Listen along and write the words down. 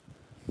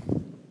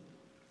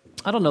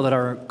I don't know that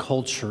our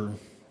culture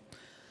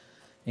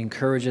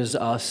encourages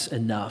us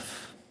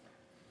enough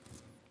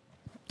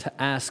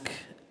to ask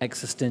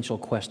existential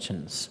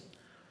questions.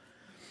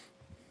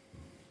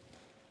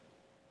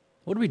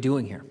 What are we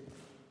doing here?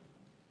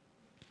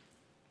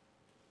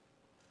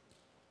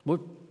 What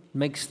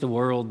makes the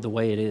world the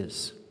way it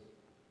is?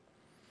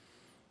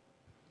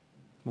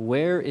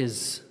 Where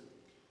is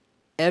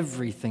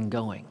everything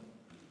going?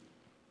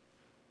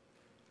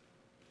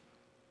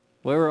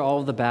 Where are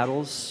all the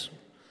battles,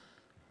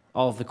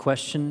 all of the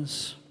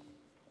questions,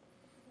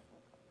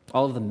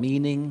 all of the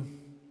meaning?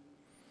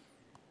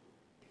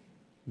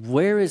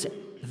 Where is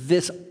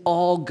this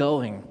all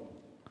going?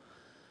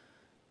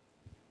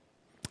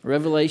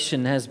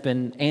 Revelation has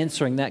been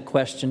answering that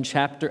question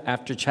chapter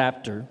after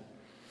chapter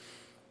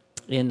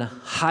in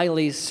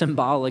highly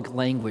symbolic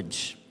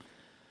language.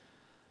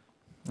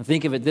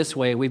 Think of it this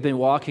way. We've been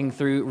walking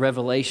through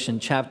Revelation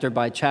chapter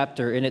by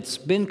chapter, and it's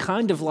been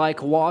kind of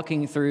like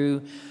walking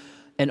through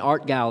an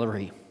art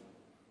gallery.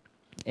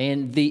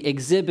 And the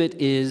exhibit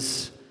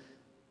is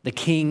the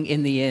king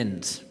in the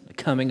end, the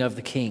coming of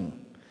the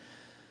king.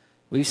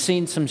 We've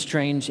seen some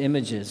strange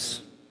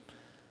images.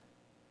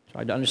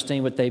 Tried to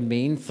understand what they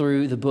mean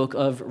through the book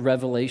of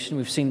Revelation.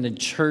 We've seen the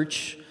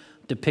church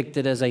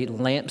depicted as a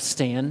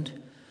lampstand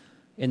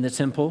in the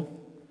temple.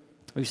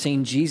 We've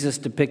seen Jesus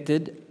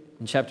depicted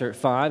in chapter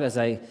 5 as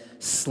a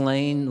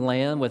slain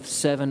lamb with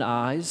 7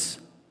 eyes.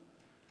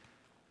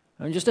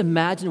 I mean, just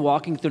imagine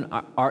walking through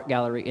an art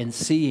gallery and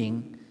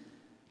seeing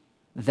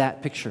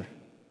that picture.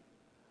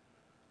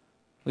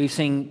 We've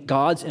seen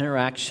God's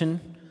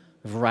interaction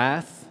of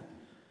wrath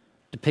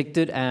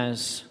depicted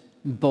as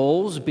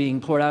bowls being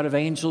poured out of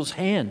angels'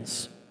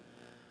 hands.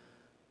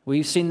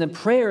 We've seen the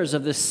prayers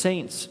of the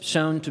saints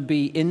shown to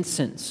be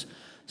incense,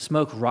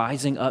 smoke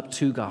rising up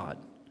to God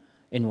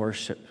in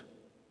worship.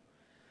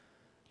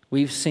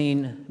 We've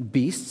seen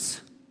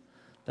beasts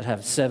that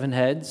have 7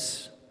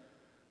 heads,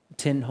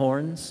 10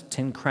 horns,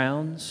 10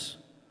 crowns.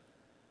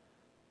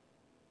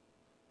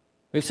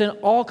 We've seen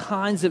all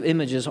kinds of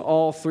images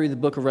all through the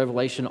book of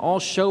Revelation, all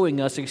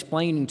showing us,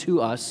 explaining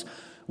to us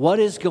what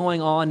is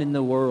going on in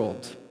the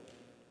world.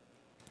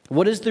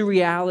 What is the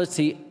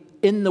reality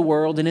in the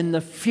world and in the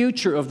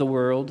future of the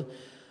world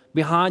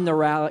behind the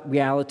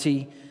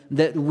reality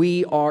that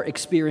we are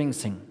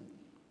experiencing?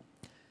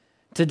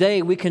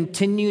 Today, we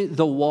continue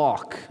the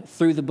walk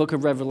through the book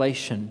of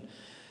Revelation,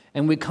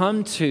 and we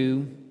come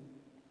to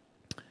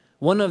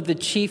one of the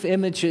chief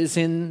images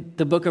in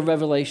the book of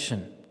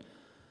Revelation,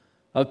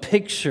 a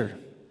picture,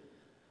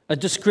 a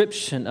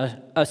description,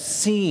 a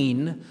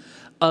scene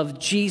of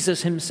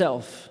Jesus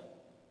himself.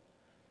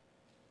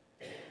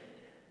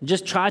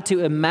 Just try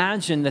to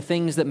imagine the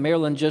things that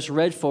Marilyn just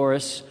read for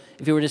us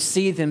if you were to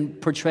see them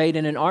portrayed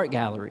in an art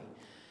gallery.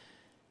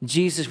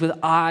 Jesus with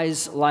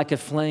eyes like a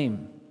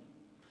flame.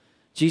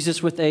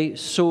 Jesus with a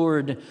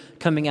sword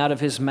coming out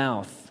of his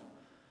mouth.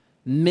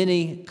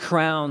 Many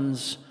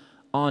crowns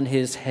on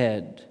his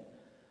head.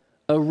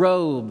 A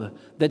robe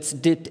that's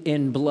dipped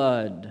in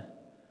blood.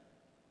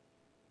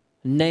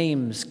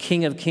 Names,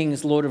 King of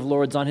Kings, Lord of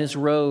Lords, on his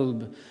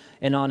robe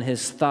and on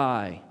his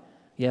thigh.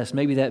 Yes,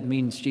 maybe that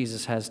means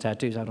Jesus has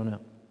tattoos. I don't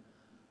know.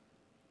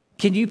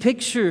 Can you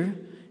picture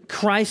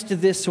Christ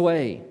this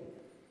way?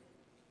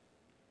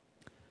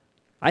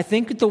 I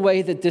think the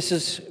way that this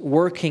is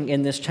working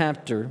in this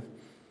chapter,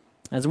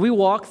 as we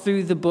walk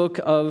through the book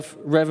of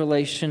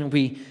Revelation,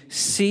 we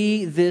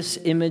see this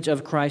image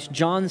of Christ.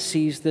 John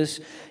sees this,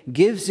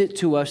 gives it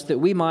to us that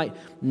we might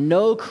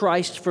know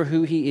Christ for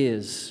who he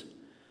is.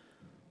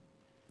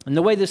 And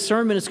the way the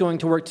sermon is going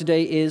to work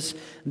today is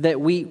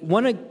that we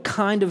want to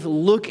kind of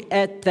look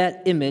at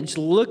that image,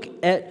 look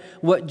at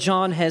what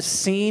John has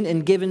seen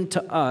and given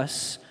to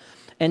us,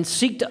 and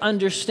seek to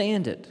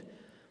understand it.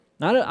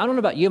 Now, I don't know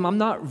about you, I'm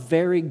not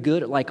very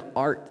good at like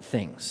art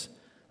things.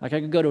 Like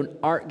I could go to an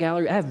art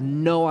gallery, I have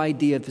no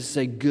idea if this is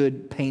a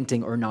good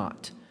painting or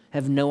not. I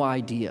have no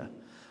idea.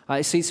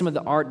 I see some of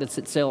the art that's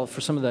at sale for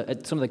some of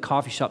the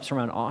coffee shops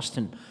around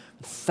Austin,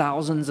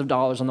 thousands of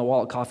dollars on the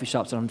wall at coffee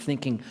shops, and I'm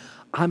thinking,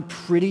 I'm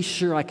pretty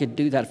sure I could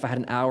do that if I had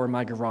an hour in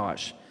my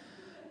garage,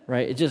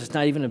 right? It's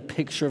not even a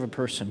picture of a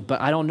person,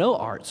 but I don't know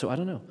art, so I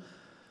don't know.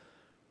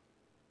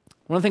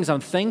 One of the things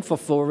I'm thankful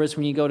for is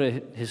when you go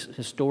to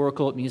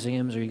historical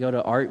museums or you go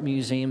to art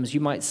museums,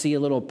 you might see a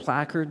little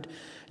placard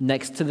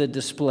next to the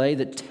display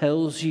that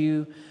tells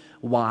you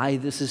why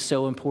this is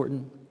so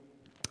important,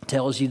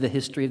 tells you the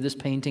history of this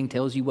painting,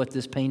 tells you what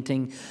this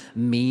painting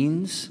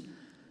means.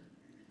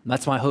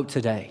 That's my hope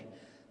today.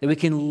 That we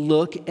can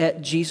look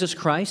at Jesus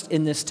Christ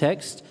in this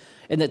text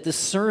and that this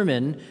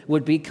sermon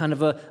would be kind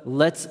of a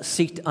let's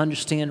seek to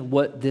understand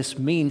what this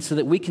means so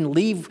that we can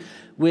leave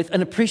with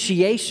an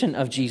appreciation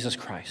of Jesus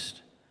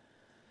Christ.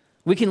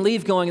 We can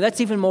leave going, that's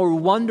even more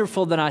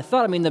wonderful than I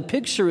thought. I mean, the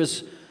picture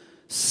is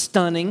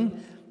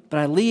stunning, but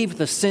I leave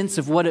with a sense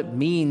of what it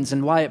means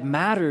and why it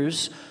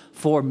matters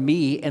for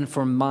me and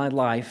for my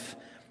life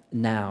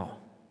now.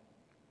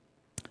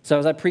 So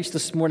as I preach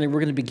this morning, we're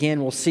going to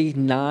begin. We'll see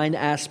 9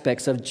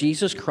 aspects of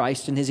Jesus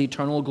Christ and his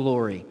eternal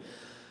glory.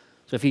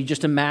 So if you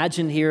just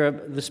imagine here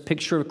this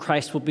picture of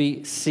Christ we'll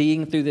be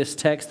seeing through this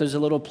text, there's a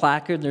little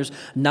placard, there's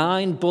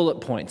 9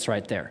 bullet points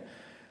right there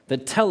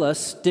that tell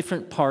us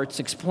different parts,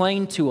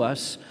 explain to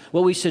us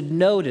what we should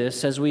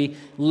notice as we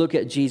look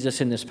at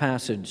Jesus in this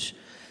passage.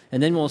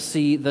 And then we'll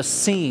see the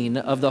scene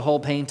of the whole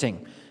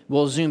painting.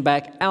 We'll zoom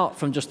back out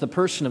from just the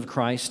person of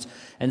Christ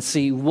and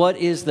see what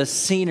is the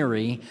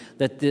scenery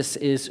that this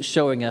is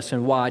showing us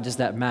and why does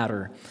that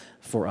matter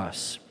for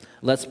us.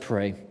 Let's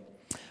pray.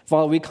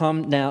 Father, we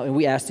come now and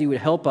we ask that you would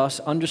help us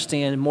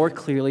understand more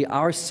clearly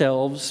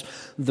ourselves,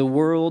 the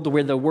world,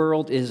 where the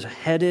world is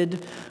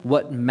headed,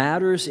 what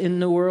matters in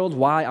the world,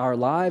 why our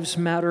lives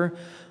matter,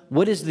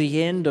 what is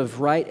the end of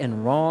right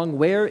and wrong,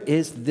 where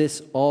is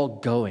this all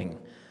going?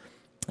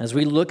 As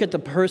we look at the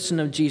person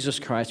of Jesus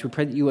Christ, we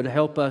pray that you would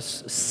help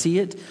us see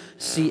it,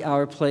 see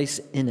our place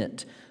in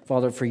it.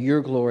 Father, for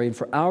your glory and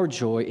for our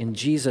joy, in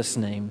Jesus'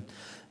 name,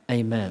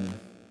 amen.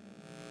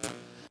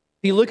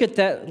 If you look at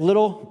that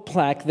little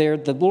plaque there,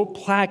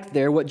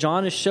 what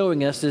John is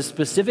showing us is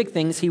specific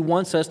things he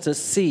wants us to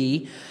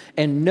see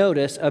and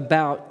notice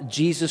about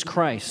Jesus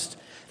Christ.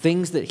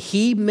 Things that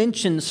he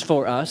mentions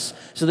for us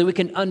so that we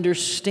can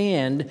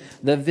understand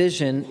the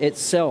vision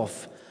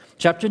itself.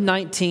 Chapter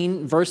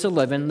 19, verse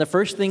 11, the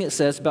first thing it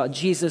says about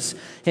Jesus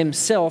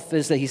himself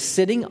is that he's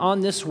sitting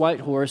on this white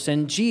horse,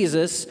 and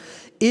Jesus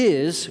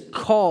is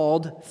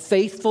called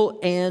faithful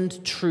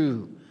and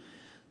true.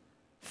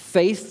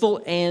 Faithful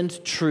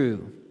and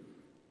true.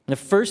 The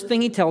first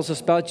thing he tells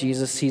us about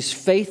Jesus, he's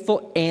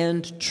faithful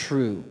and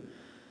true.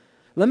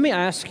 Let me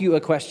ask you a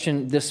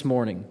question this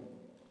morning.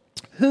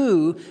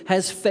 Who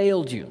has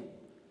failed you?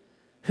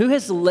 Who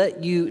has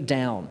let you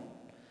down?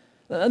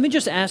 Let me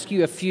just ask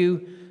you a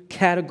few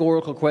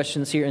categorical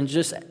questions here and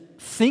just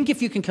think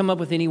if you can come up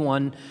with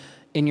anyone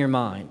in your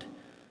mind.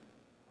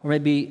 Or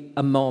maybe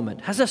a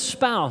moment. Has a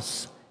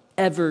spouse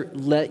ever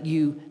let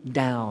you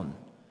down?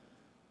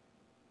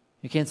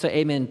 You can't say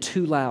amen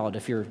too loud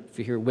if you're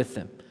here with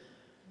them.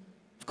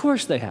 Of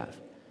course they have.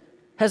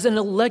 Has an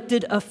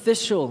elected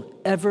official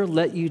ever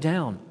let you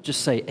down?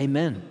 Just say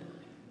amen.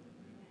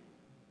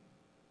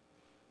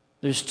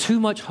 There's too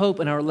much hope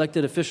in our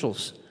elected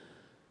officials.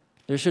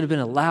 There should have been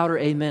a louder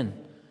amen.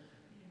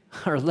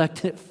 Our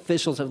elected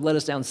officials have let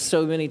us down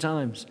so many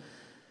times.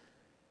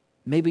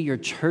 Maybe your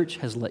church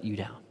has let you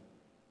down.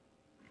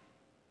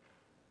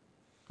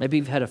 Maybe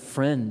you've had a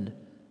friend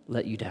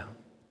let you down.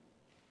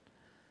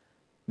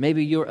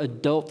 Maybe your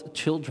adult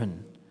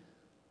children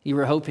you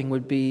were hoping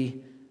would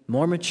be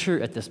more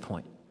mature at this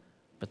point,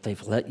 but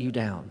they've let you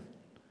down.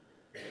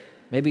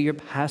 Maybe your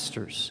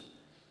pastors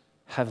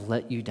have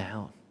let you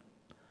down.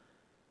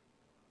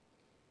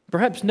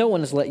 Perhaps no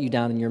one has let you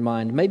down in your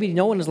mind. Maybe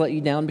no one has let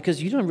you down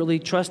because you don't really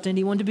trust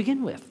anyone to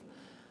begin with.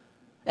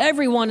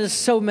 Everyone is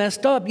so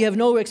messed up. You have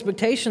no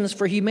expectations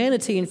for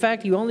humanity. In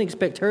fact, you only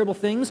expect terrible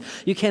things.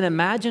 You can't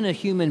imagine a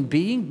human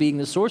being being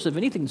the source of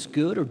anything that's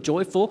good or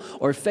joyful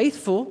or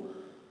faithful.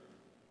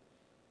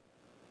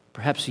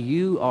 Perhaps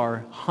you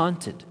are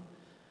haunted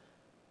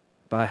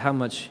by how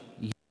much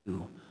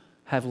you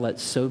have let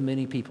so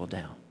many people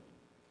down.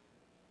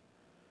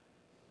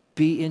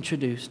 Be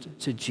introduced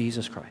to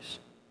Jesus Christ.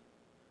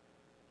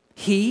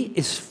 He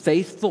is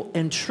faithful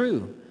and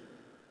true.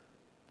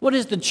 What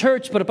is the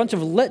church but a bunch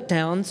of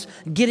letdowns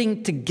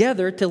getting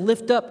together to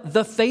lift up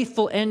the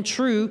faithful and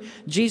true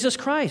Jesus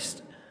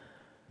Christ?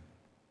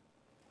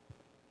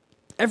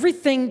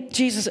 Everything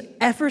Jesus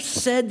ever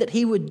said that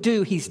he would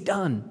do, he's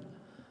done.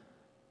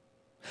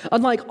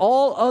 Unlike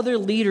all other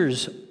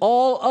leaders,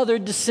 all other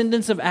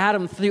descendants of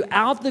Adam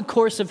throughout the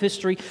course of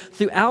history,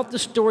 throughout the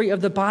story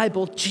of the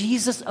Bible,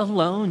 Jesus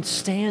alone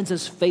stands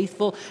as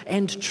faithful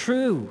and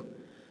true.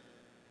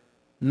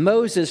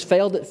 Moses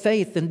failed at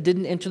faith and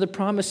didn't enter the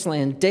promised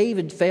land.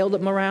 David failed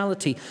at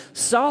morality.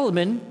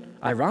 Solomon,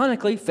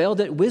 ironically, failed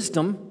at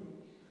wisdom.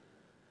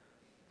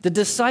 The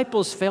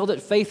disciples failed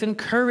at faith and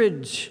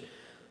courage.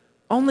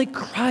 Only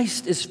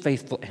Christ is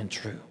faithful and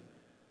true.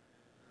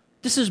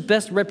 This is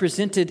best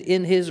represented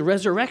in his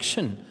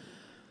resurrection.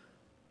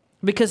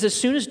 Because as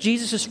soon as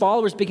Jesus'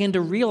 followers began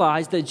to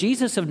realize that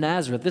Jesus of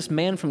Nazareth, this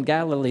man from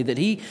Galilee, that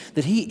he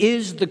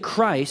is the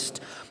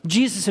Christ,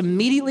 Jesus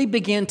immediately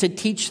began to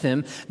teach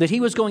them that he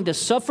was going to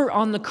suffer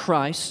on the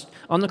cross,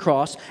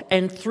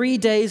 and 3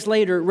 days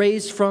later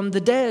raised from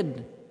the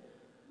dead.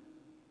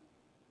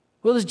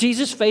 Well, is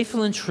Jesus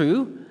faithful and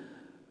true?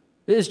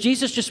 Is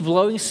Jesus just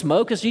blowing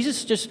smoke? Was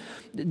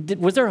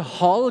there a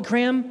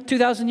hologram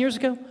 2,000 years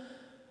ago?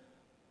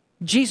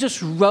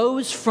 Jesus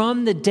rose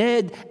from the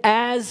dead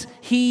as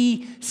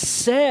he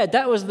said.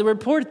 That was the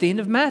report at the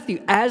end of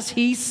Matthew. As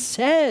he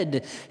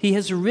said, he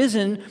has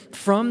risen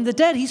from the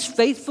dead. He's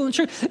faithful and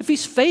true. If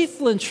he's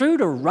faithful and true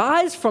to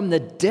rise from the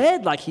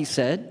dead, like he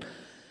said,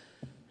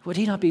 would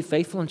he not be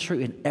faithful and true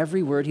in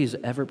every word he's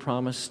ever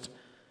promised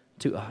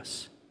to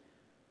us?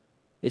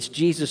 It's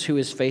Jesus who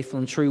is faithful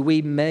and true.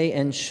 We may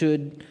and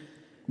should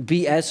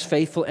be as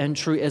faithful and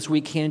true as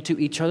we can to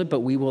each other,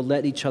 but we will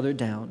let each other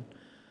down.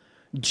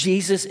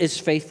 Jesus is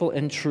faithful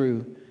and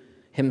true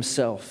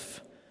himself.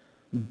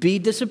 Be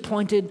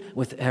disappointed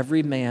with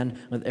every man,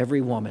 with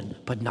every woman,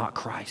 but not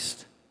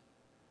Christ.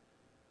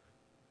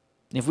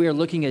 If we are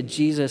looking at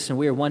Jesus and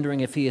we are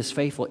wondering if he is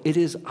faithful, it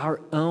is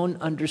our own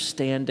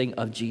understanding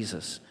of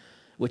Jesus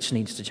which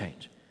needs to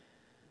change.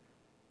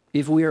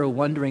 If we are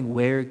wondering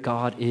where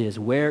God is,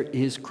 where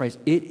is Christ,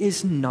 it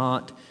is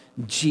not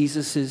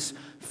Jesus'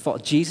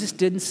 fault. Jesus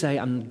didn't say,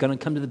 I'm going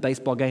to come to the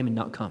baseball game and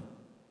not come.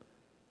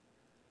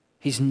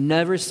 He's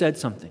never said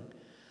something,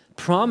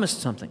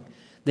 promised something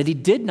that he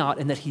did not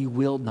and that he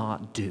will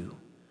not do.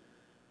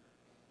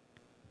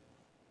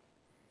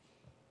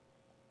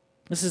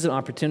 This is an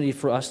opportunity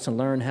for us to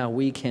learn how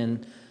we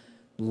can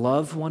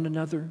love one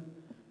another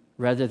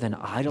rather than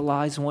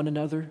idolize one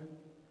another,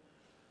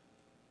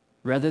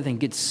 rather than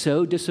get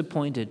so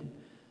disappointed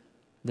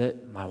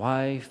that my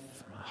wife,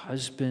 my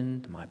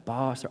husband, my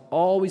boss are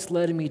always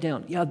letting me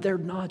down. Yeah, they're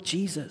not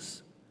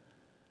Jesus.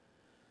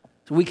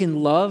 So we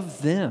can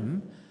love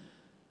them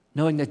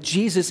knowing that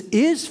Jesus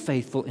is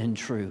faithful and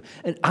true,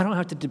 and I don't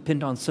have to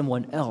depend on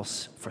someone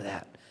else for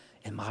that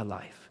in my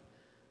life.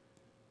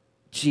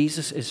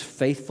 Jesus is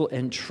faithful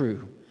and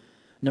true.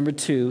 Number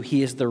 2,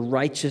 he is the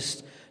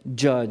righteous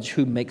judge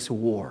who makes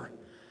war.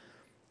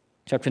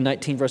 Chapter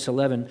 19, verse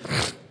 11,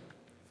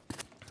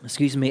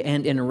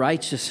 and in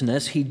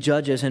righteousness he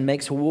judges and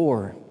makes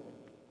war.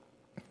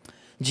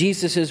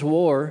 Jesus'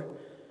 war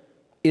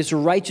is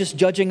righteous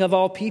judging of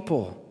all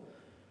people.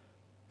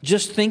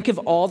 Just think of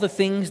all the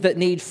things that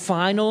need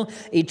final,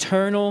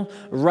 eternal,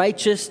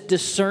 righteous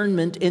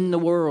discernment in the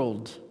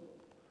world.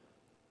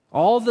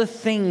 All the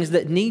things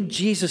that need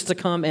Jesus to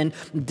come and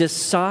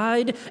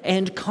decide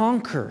and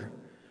conquer.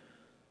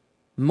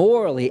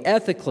 Morally,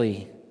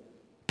 ethically,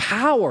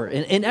 power,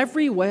 in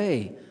every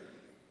way.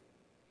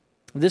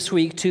 This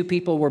week, 2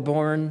 people who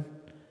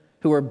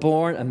were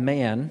born a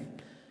man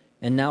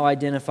and now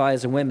identify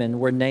as women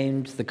were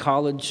named the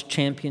college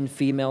champion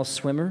female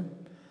swimmer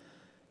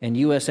and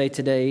USA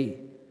Today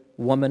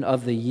Woman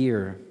of the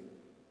Year.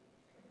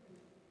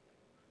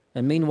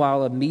 And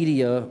meanwhile, a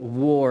media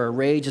war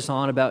rages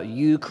on about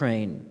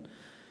Ukraine.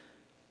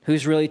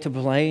 Who's really to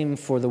blame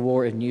for the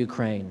war in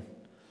Ukraine?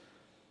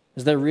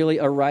 Is there really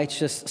a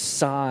righteous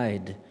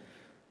side?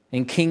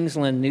 In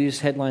Kingsland news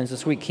headlines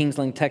this week,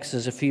 Kingsland,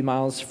 Texas, a few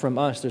miles from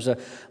us, there's a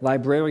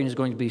librarian who's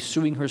going to be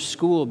suing her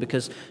school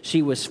because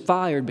she was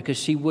fired because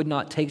she would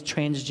not take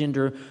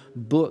transgender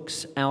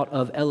books out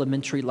of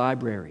elementary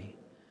library.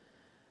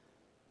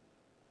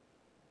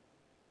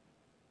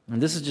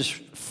 And this is just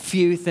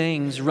few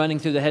things running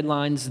through the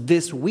headlines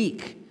this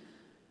week.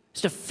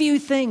 Just a few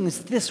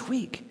things this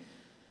week.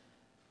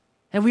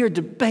 And we are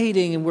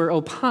debating and we're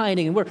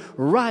opining and we're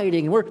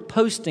writing and we're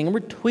posting and we're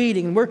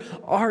tweeting and we're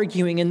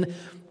arguing, and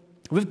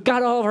we've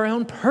got all of our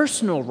own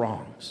personal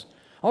wrongs,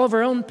 all of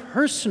our own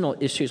personal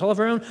issues, all of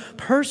our own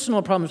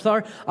personal problems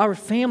with our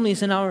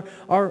families and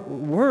our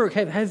work.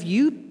 Have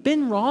you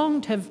been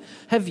wronged?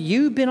 Have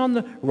you been on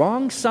the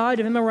wrong side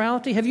of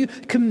immorality? Have you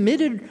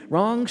committed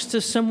wrongs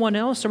to someone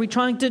else? Are we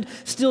trying to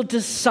still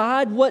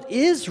decide what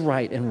is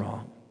right and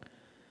wrong?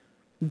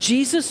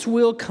 Jesus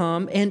will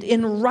come and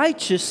in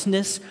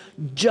righteousness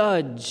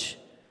judge.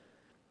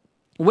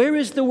 Where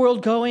is the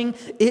world going?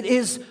 It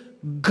is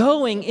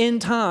going in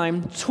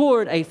time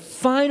toward a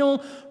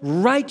final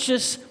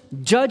righteous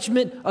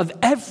judgment of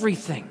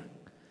everything.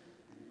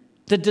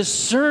 The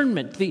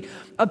discernment, the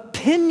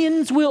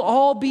opinions will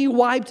all be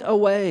wiped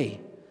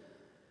away.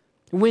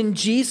 When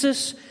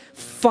Jesus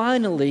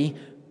finally,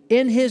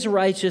 in his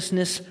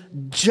righteousness,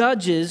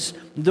 judges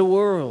the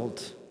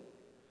world.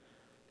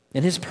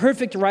 And his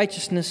perfect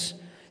righteousness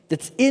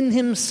that's in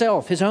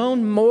himself, his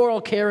own moral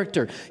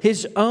character,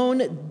 his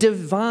own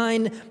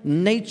divine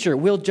nature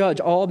will judge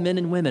all men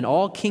and women,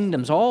 all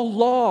kingdoms, all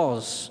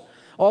laws,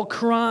 all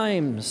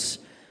crimes.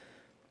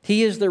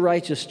 He is the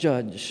righteous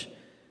judge.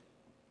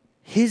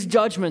 His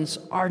judgments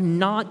are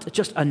not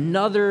just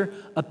another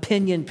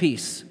opinion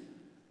piece.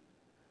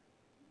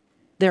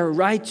 They're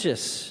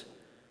righteous.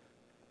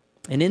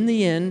 And in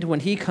the end, when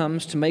he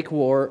comes to make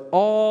war,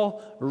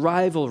 all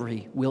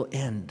rivalry will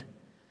end.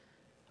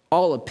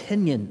 All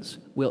opinions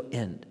will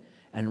end,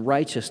 and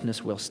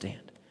righteousness will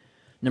stand.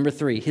 Number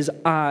 3, his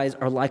eyes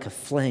are like a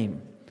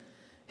flame.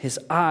 His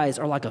eyes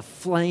are like a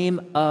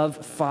flame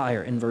of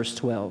fire in verse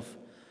 12.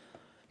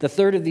 The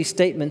third of these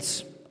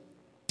statements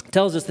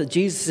tells us that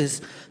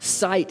Jesus'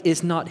 sight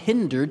is not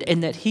hindered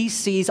and that he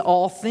sees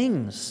all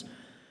things.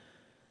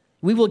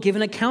 We will give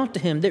an account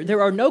to him.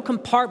 There are no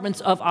compartments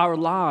of our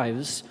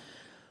lives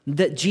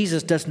that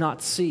Jesus does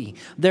not see.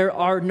 There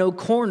are no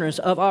corners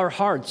of our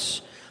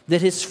hearts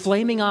that his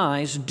flaming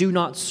eyes do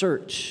not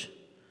search.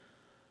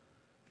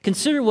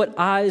 Consider what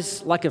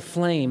eyes like a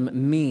flame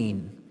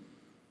mean.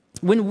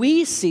 When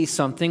we see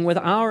something with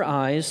our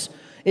eyes,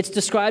 it's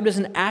described as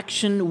an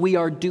action we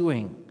are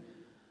doing.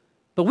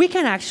 But we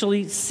can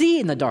actually see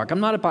in the dark. I'm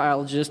not a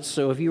biologist,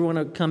 so if you want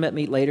to come at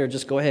me later,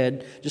 just go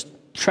ahead. Just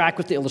track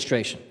with the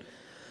illustration.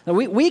 Now,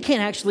 we can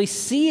actually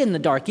see in the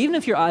dark. Even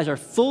if your eyes are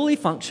fully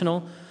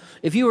functional,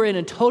 if you are in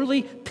a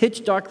totally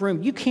pitch dark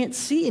room, you can't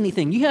see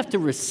anything. You have to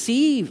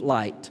receive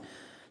light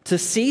to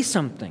see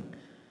something.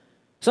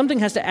 Something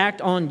has to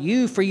act on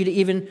you for you to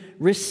even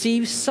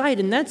receive sight.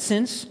 In that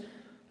sense,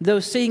 though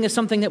seeing is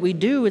something that we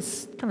do,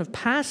 it's kind of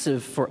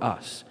passive for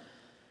us.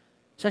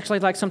 It's actually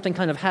like something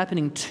kind of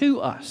happening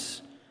to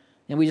us,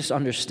 and we just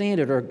understand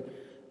it or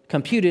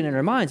compute it in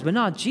our minds. But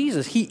not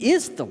Jesus. He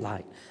is the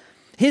light.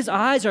 His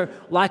eyes are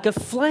like a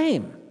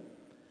flame.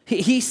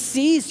 He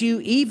sees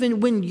you even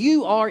when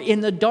you are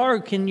in the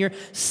dark and your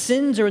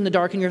sins are in the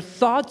dark and your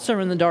thoughts are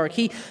in the dark.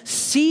 He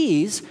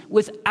sees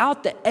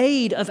without the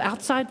aid of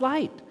outside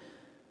light.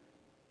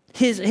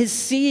 His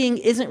seeing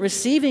isn't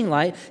receiving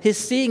light. His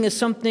seeing is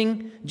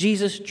something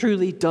Jesus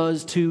truly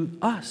does to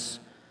us.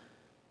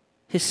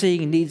 His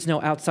seeing needs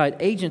no outside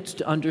agents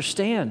to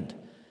understand.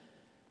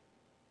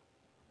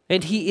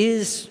 And he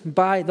is,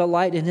 by the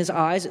light in his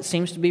eyes, it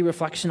seems to be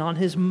reflection on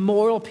his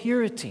moral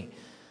purity.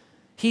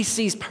 He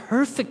sees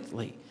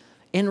perfectly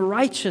in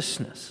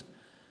righteousness.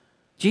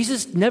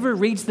 Jesus never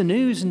reads the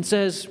news and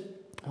says,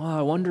 well,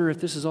 I wonder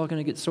if this is all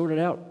going to get sorted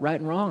out right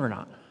and wrong or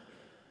not.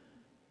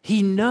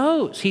 He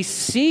knows, he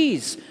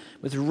sees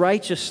with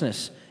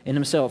righteousness in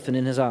himself and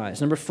in his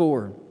eyes. Number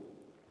 4,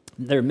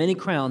 there are many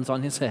crowns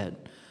on his head.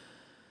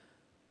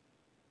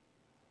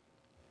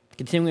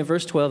 Continuing in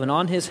verse 12, and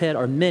on his head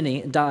are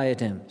many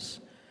diadems.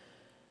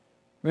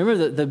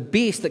 Remember, the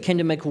beast that came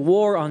to make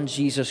war on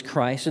Jesus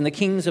Christ and the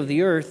kings of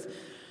the earth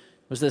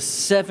was this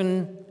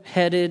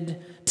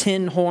 7-headed,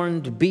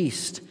 10-horned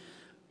beast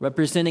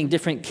representing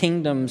different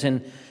kingdoms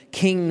and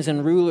kings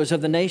and rulers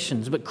of the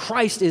nations. But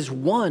Christ is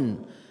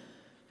one.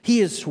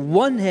 He is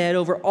one head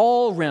over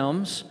all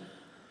realms,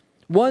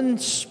 one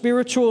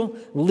spiritual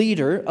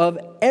leader of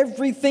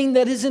everything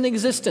that is in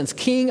existence,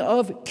 King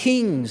of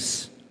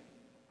kings.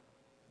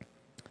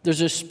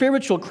 There's a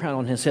spiritual crown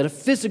on his head, a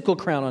physical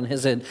crown on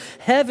his head,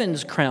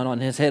 heaven's crown on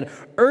his head,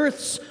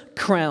 earth's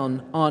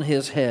crown on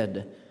his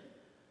head.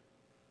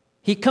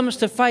 He comes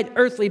to fight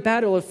earthly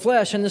battle of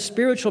flesh and the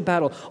spiritual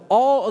battle.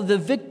 All of the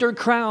victor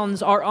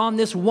crowns are on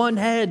this one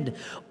head.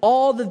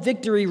 All the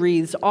victory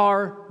wreaths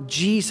are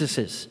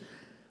Jesus's.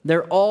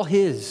 They're all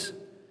his.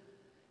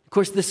 Of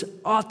course, this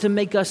ought to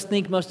make us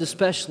think most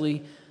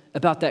especially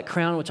about that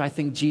crown, which I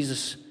think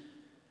Jesus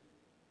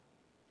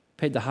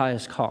paid the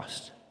highest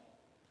cost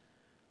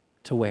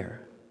to wear.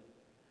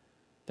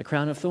 The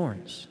crown of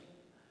thorns.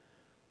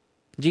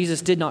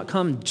 Jesus did not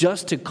come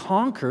just to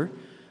conquer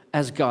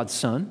as God's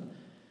Son.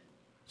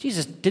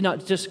 Jesus did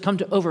not just come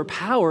to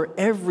overpower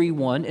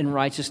everyone in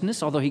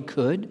righteousness, although he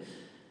could.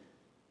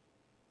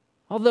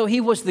 Although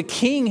he was the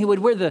king, he would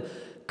wear the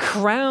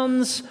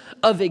crowns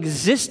of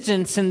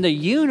existence in the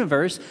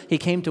universe. He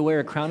came to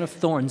wear a crown of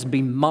thorns and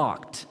be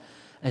mocked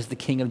as the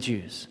King of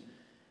Jews.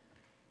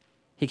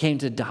 He came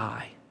to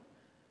die.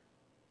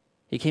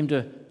 He came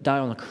to die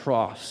on the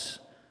cross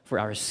for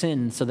our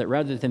sins so that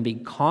rather than be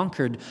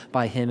conquered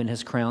by him and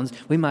his crowns,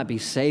 we might be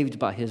saved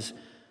by his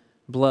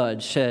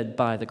blood shed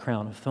by the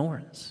crown of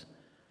thorns.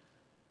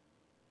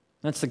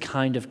 That's the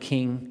kind of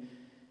king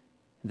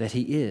that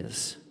he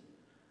is.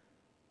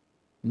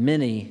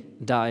 Many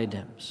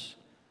diadems.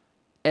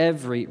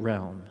 Every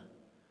realm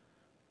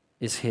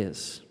is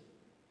his.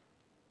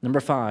 Number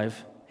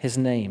 5, his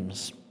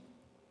names.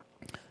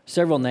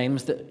 Several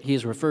names that he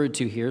is referred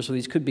to here, so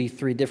these could be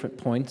 3 different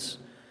points.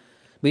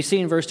 We see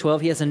in verse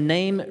 12, he has a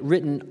name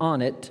written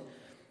on it,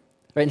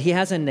 and he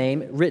has a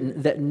name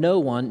written that no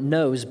one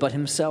knows but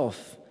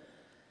himself.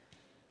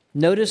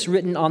 Notice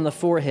written on the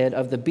forehead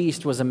of the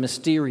beast was a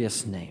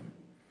mysterious name.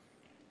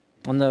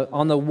 On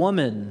the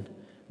woman,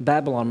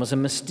 Babylon was a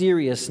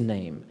mysterious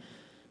name.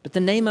 But the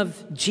name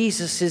of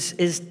Jesus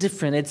is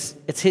different.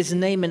 It's his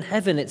name in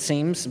heaven, it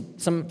seems.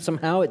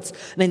 Somehow it's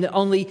a name that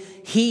only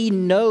he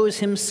knows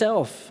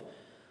himself.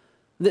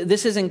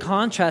 This is in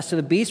contrast to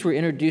the beast we're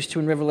introduced to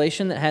in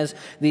Revelation that has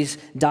these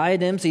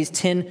diadems, these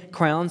 10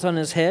 crowns on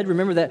his head.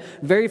 Remember that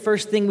very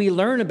first thing we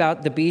learn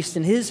about the beast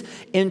in his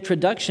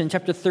introduction,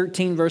 chapter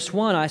 13, verse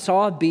 1. I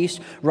saw a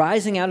beast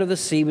rising out of the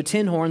sea with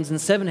 10 horns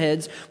and 7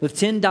 heads, with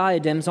 10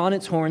 diadems on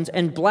its horns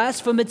and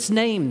blasphemous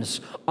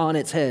names on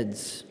its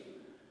heads.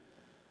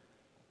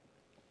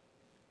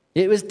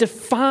 It was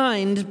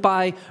defined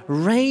by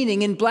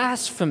reigning in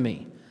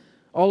blasphemy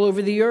all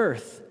over the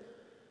earth.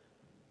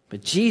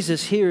 But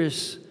Jesus here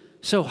is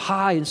so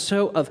high and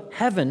so of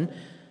heaven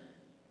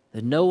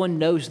that no one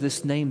knows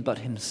this name but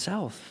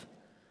himself.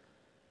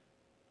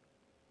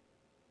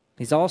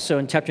 He's also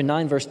in chapter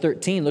 9, verse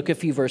 13, look a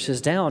few verses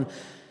down.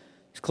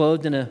 He's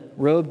clothed in a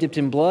robe dipped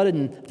in blood,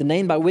 and the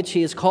name by which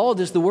he is called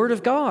is the Word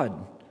of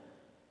God.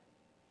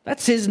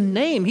 That's his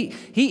name.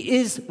 He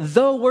is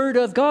the Word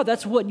of God.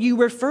 That's what you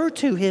refer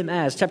to him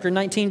as. Chapter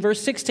 19,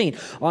 verse 16.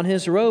 On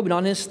his robe and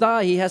on his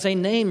thigh, he has a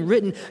name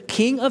written,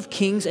 King of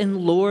Kings and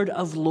Lord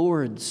of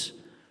Lords.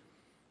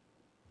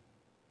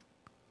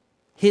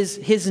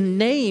 His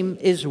name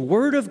is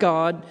Word of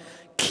God,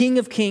 King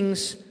of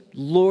Kings,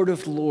 Lord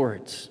of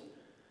Lords.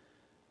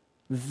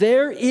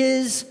 There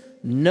is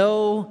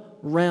no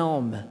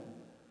realm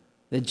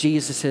that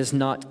Jesus is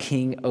not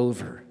king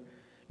over.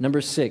 Number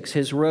 6,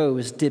 his robe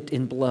is dipped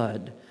in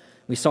blood.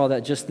 We saw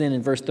that just then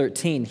in verse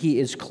 13. He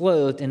is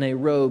clothed in a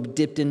robe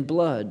dipped in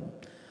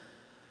blood.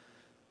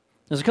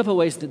 There's a couple of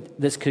ways that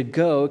this could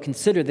go.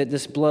 Consider that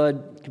this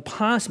blood could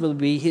possibly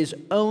be his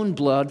own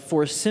blood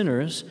for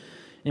sinners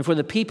and for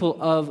the people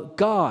of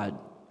God.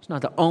 It's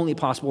not the only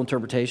possible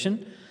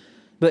interpretation,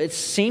 but it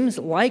seems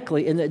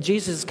likely in that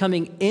Jesus is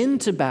coming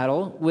into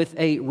battle with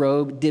a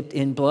robe dipped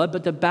in blood,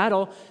 but the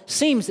battle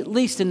seems, at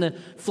least in the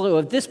flow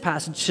of this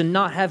passage, to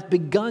not have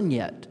begun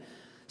yet.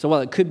 So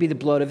while it could be the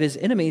blood of his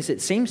enemies, it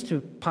seems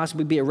to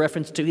possibly be a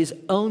reference to his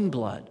own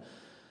blood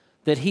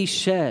that he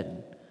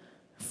shed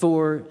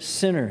for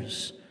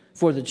sinners,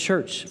 for the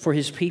church, for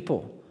his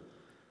people.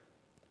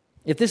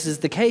 If this is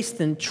the case,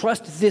 then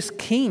trust this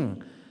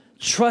king.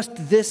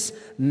 Trust this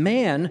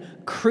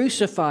man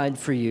crucified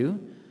for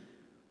you,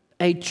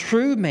 a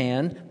true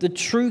man, the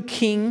true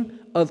king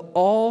of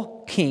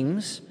all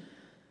kings,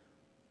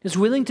 is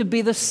willing to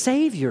be the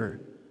savior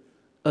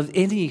of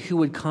any who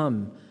would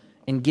come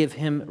and give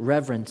him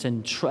reverence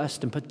and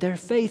trust and put their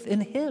faith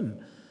in him.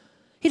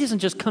 He doesn't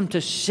just come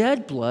to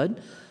shed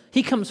blood.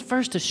 He comes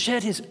first to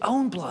shed his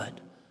own blood.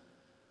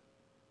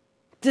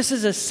 This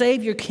is a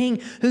Savior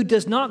King who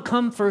does not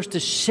come first to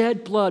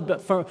shed blood,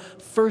 but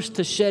first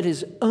to shed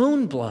his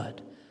own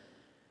blood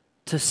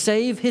to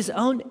save his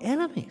own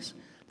enemies,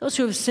 those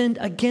who have sinned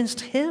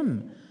against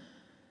him.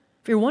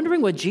 If you're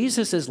wondering what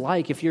Jesus is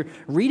like, if you're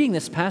reading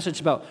this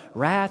passage about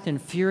wrath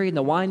and fury and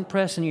the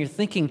winepress, and you're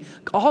thinking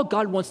all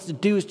God wants to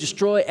do is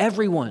destroy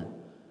everyone.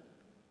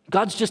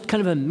 God's just kind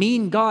of a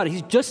mean God.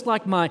 He's just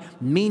like my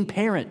mean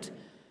parent.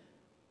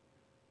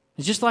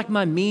 He's just like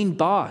my mean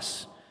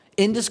boss,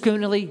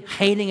 indiscriminately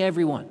hating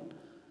everyone.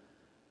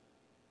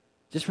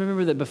 Just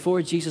remember that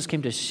before Jesus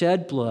came to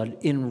shed blood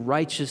in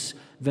righteous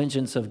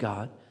vengeance of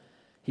God,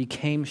 he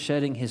came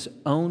shedding his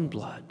own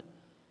blood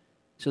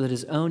so that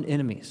his own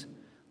enemies,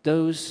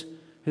 those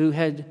who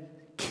had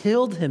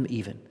killed him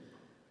even,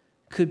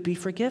 could be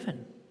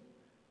forgiven.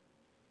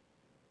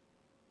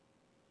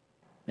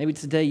 Maybe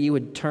today you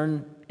would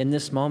turn in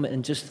this moment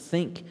and just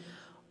think,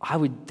 I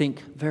would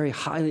think very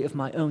highly of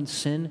my own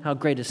sin, how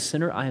great a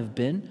sinner I have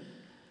been.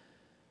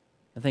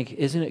 I think,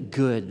 isn't it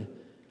good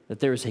that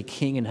there is a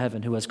king in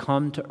heaven who has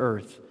come to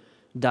earth,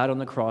 died on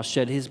the cross,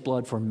 shed his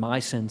blood for my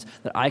sins,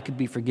 that I could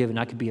be forgiven,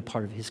 I could be a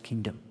part of his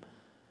kingdom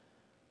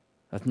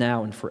of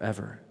now and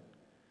forever.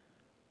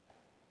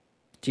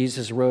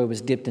 Jesus' robe is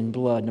dipped in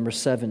blood. Number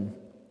 7,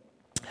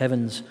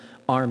 heaven's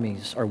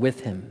armies are with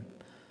him.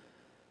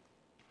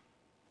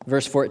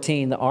 Verse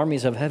 14, the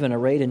armies of heaven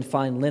arrayed in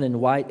fine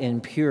linen, white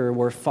and pure,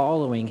 were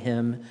following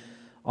him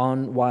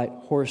on white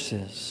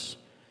horses.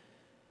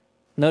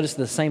 Notice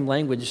the same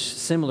language,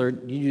 similar,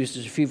 used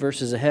a few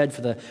verses ahead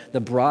for the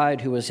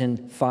bride who was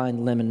in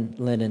fine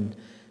linen,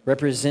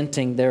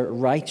 representing their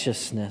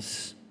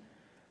righteousness,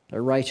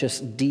 their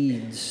righteous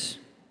deeds.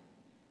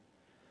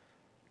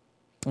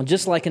 And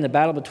just like in the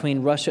battle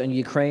between Russia and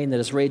Ukraine that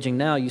is raging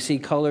now, you see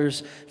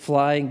colors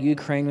flying,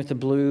 Ukraine with the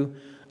blue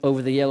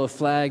over the yellow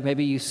flag.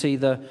 Maybe you've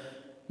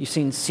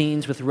seen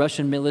scenes with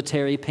Russian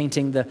military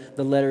painting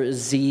the letter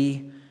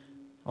Z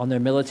on their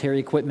military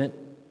equipment.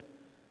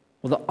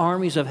 Well, the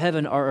armies of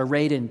heaven are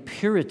arrayed in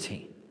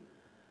purity.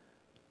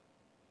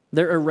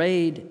 They're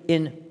arrayed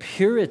in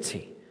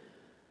purity.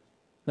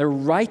 They're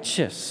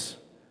righteous.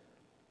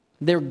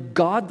 They're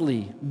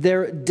godly.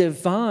 They're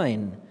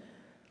divine.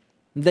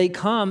 They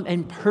come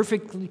and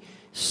perfectly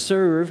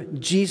serve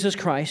Jesus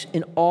Christ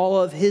in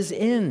all of his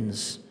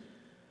ends.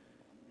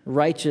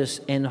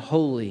 Righteous and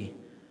holy,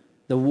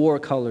 the war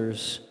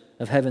colors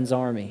of heaven's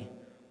army.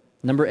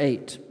 Number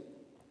 8,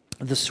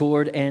 the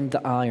sword and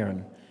the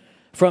iron.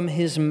 From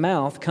his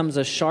mouth comes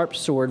a sharp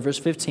sword, verse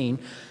 15.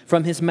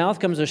 From his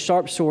mouth comes a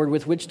sharp sword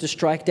with which to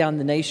strike down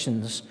the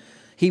nations.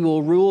 He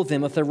will rule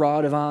them with a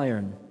rod of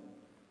iron.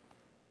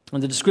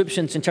 And the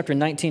descriptions in chapter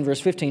 19,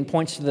 verse 15,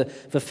 points to the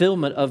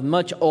fulfillment of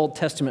much Old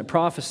Testament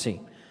prophecy.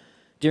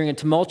 During a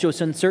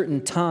tumultuous,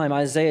 uncertain time,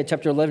 Isaiah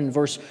chapter 11,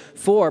 verse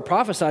 4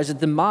 prophesies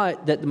that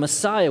the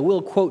Messiah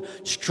will, quote,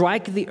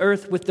 strike the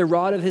earth with the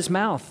rod of his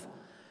mouth.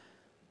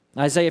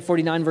 Isaiah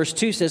 49, verse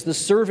 2 says, the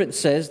servant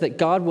says that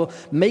God will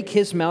make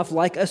his mouth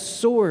like a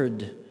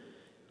sword.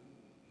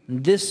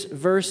 This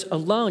verse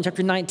alone,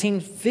 chapter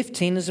 19,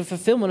 15, is a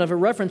fulfillment of a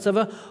reference of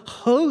a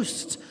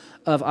host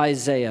of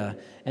Isaiah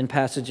and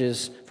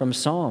passages from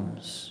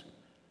Psalms.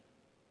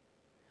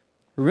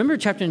 Remember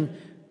chapter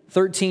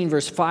 13,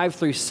 verse 5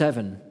 through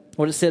 7,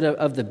 what it said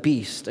of the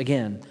beast.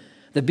 Again,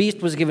 the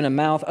beast was given a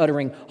mouth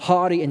uttering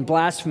haughty and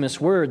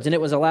blasphemous words, and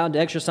it was allowed to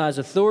exercise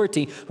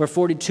authority for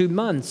 42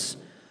 months.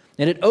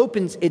 And it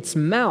opens its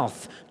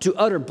mouth to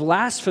utter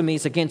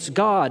blasphemies against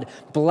God,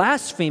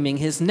 blaspheming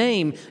his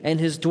name and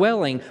his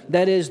dwelling,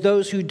 that is,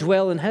 those who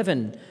dwell in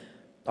heaven.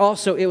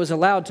 Also, it was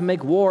allowed to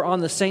make war on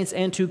the saints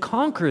and to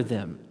conquer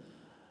them.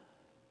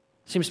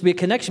 Seems to be a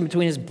connection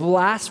between his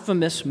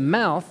blasphemous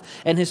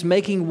mouth and his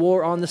making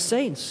war on the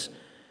saints.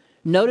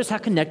 Notice how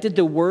connected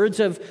the words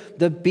of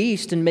the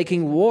beast in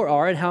making war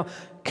are, and how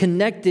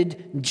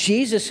connected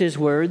Jesus'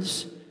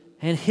 words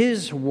and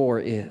his war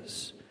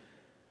is.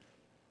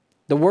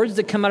 The words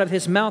that come out of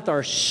his mouth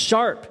are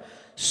sharp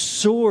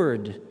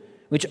sword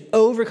which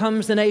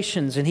overcomes the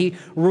nations, and he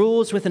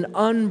rules with an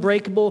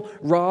unbreakable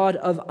rod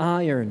of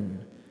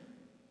iron.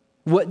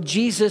 What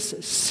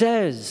Jesus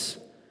says,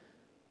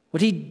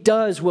 what he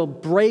does, will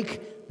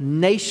break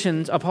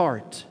nations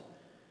apart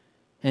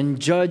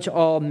and judge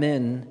all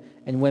men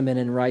and women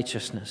in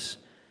righteousness.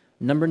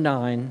 Number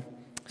 9,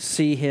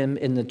 see him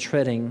in the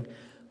treading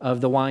of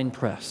the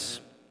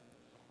winepress.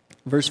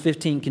 Verse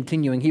 15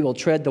 continuing, he will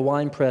tread the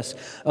winepress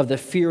of the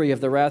fury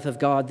of the wrath of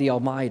God the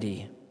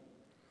Almighty.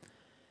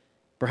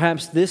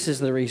 Perhaps this is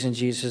the reason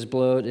Jesus'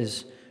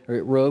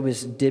 robe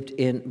is dipped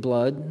in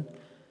blood.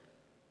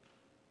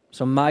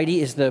 So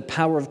mighty is the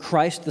power of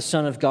Christ, the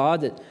Son of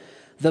God, that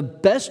the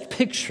best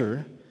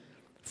picture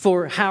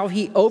for how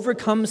he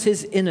overcomes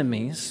his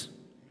enemies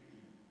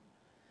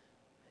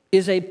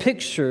is a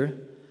picture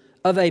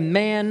of a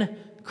man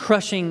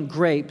crushing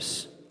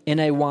grapes in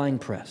a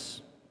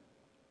winepress.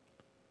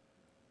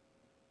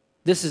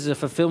 This is a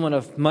fulfillment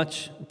of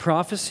much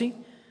prophecy.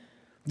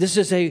 This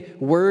is a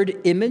word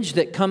image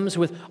that comes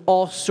with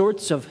all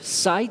sorts of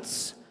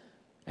sights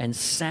and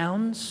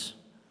sounds.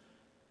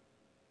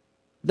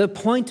 The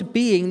point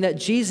being that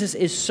Jesus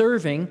is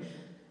serving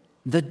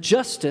the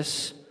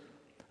justice,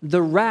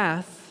 the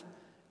wrath,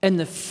 and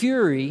the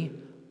fury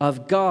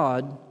of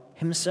God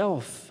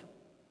himself.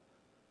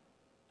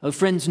 Oh,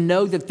 friends,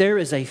 know that there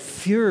is a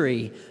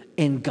fury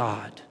in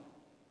God,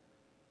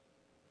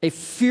 a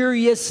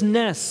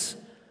furiousness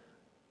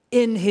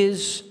in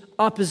his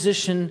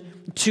opposition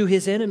to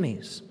his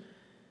enemies.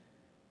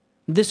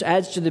 This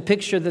adds to the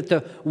picture that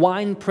the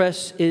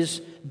winepress is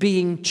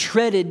being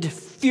treaded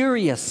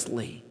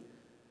furiously,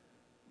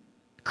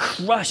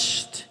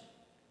 crushed.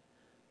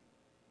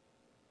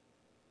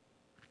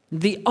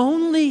 The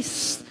only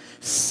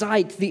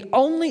sight, the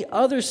only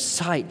other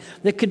sight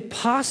that could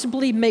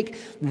possibly make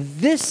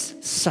this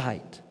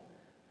sight,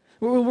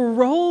 we're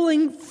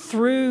rolling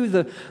through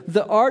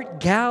the art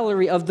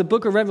gallery of the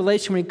book of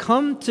Revelation when we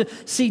come to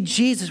see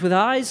Jesus with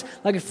eyes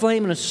like a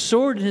flame and a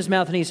sword in his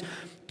mouth, and he's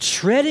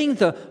treading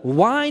the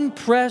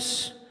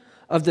winepress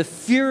of the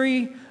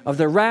fury of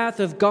the wrath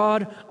of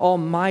God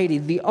Almighty.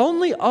 The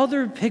only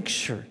other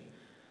picture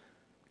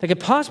that could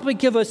possibly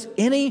give us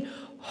any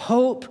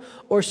hope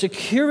or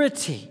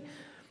security,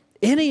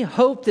 any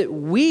hope that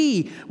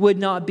we would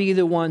not be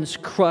the ones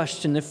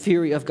crushed in the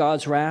fury of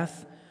God's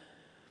wrath,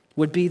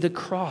 would be the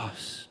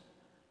cross.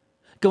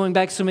 Going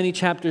back so many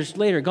chapters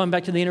later, going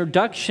back to the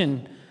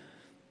introduction,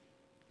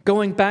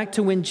 going back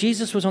to when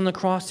Jesus was on the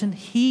cross and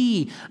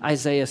he,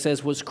 Isaiah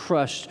says, was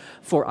crushed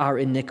for our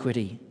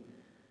iniquity.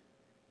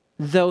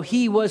 Though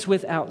he was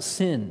without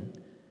sin,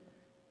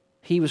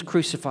 he was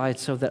crucified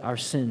so that our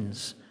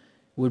sins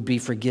would be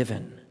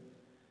forgiven.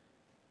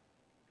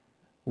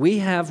 We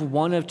have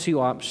one of two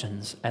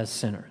options as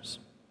sinners.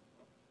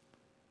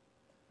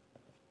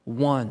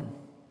 One,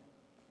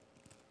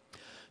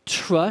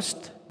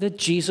 trust that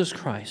Jesus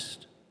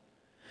Christ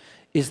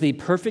is the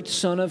perfect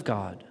Son of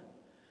God,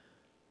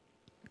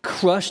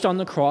 crushed on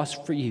the cross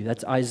for you.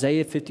 That's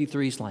Isaiah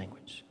 53's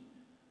language.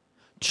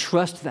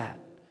 Trust that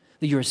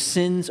your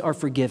sins are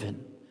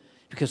forgiven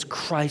because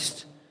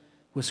Christ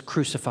was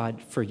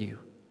crucified for you.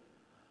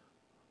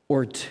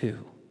 Or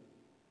two,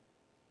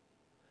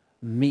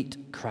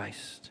 meet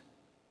Christ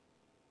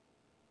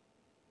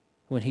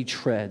when he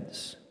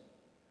treads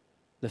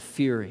the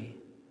fury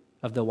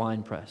of the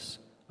winepress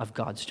of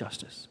God's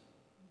justice.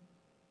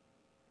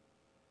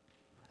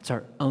 It's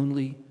our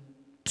only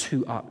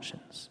two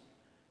options.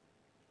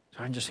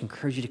 So I just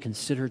encourage you to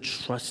consider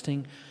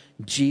trusting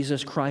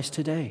Jesus Christ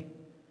today.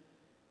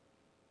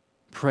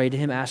 Pray to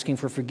him, asking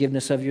for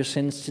forgiveness of your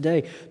sins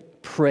today.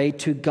 Pray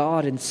to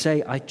God and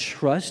say, I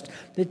trust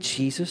that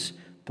Jesus,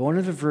 born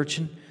of a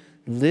virgin,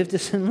 lived a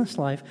sinless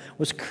life,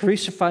 was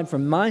crucified for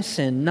my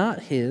sin, not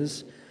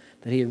his,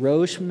 that he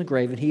arose from the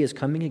grave, and he is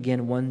coming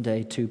again one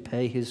day to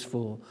pay his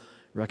full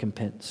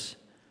recompense.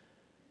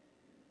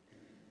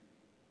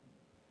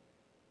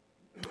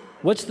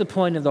 What's the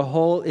point of the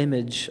whole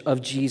image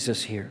of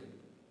Jesus here?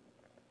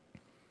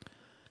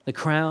 The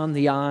crown,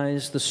 the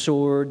eyes, the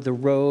sword, the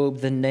robe,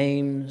 the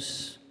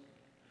names.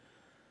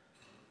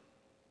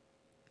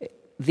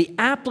 The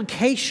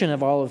application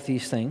of all of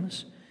these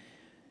things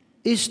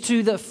is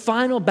to the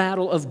final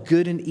battle of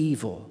good and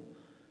evil,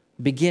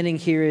 beginning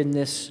here in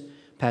this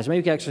passage. Maybe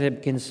we can actually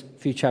begin a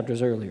few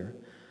chapters earlier.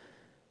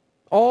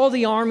 All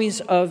the armies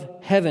of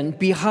heaven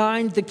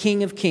behind the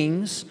King of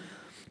Kings,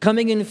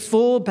 coming in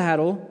full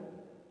battle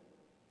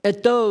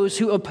at those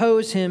who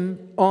oppose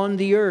him on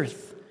the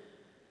earth.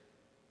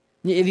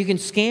 If you can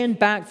scan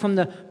back from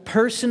the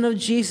person of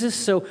Jesus,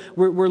 so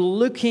we're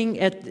looking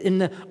at, in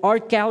the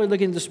art gallery,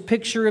 looking at this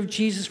picture of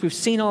Jesus. We've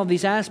seen all of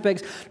these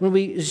aspects. When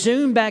we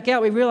zoom back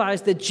out, we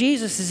realize that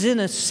Jesus is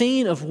in a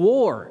scene of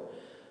war.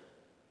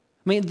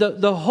 I mean,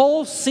 the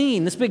whole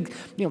scene, this big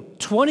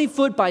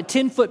 20-foot by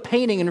 10-foot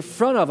painting in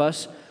front of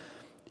us,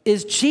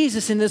 is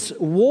Jesus in this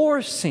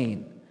war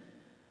scene.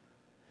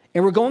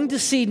 And we're going to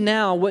see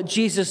now what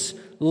Jesus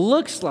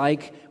looks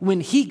like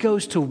when he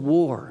goes to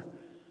war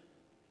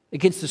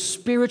against the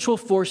spiritual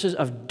forces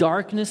of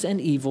darkness and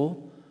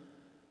evil,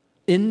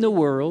 in the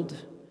world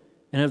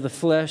and of the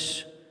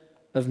flesh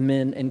of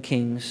men and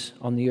kings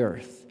on the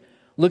earth.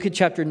 Look at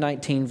chapter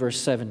 19, verse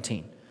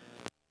 17.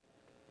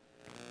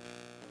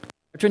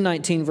 Chapter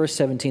 19, verse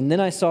 17. Then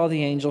I saw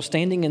the angel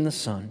standing in the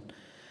sun,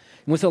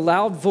 and with a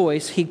loud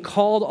voice he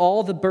called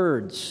all the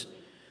birds.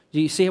 Do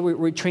you see how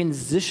we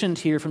transitioned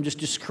here from just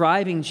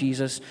describing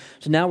Jesus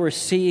to now we're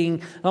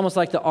seeing almost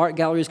like the art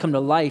gallery has come to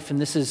life, and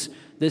this is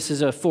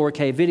a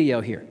 4K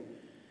video here.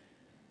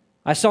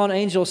 I saw an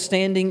angel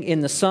standing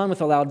in the sun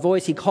with a loud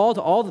voice. He called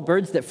to all the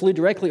birds that flew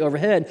directly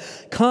overhead,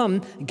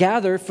 "Come,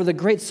 gather for the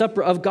great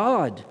supper of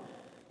God,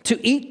 to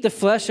eat the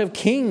flesh of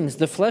kings,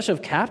 the flesh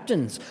of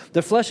captains,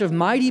 the flesh of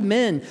mighty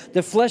men,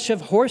 the flesh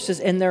of horses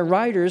and their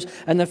riders,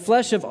 and the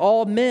flesh of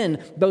all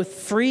men, both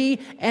free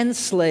and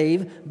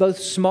slave, both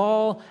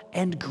small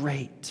and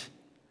great."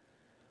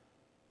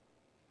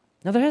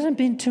 Now, there hasn't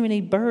been too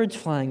many birds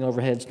flying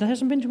overhead. There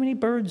hasn't been too many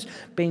birds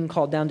being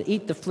called down to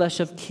eat the flesh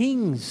of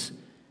kings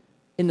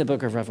in the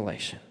book of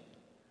Revelation.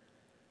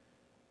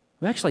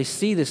 We actually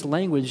see this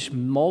language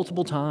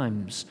multiple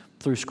times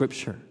through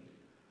Scripture.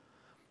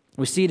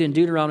 We see it in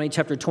Deuteronomy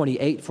chapter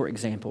 28, for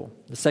example,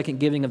 the second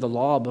giving of the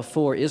law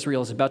before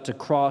Israel is about to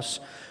cross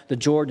the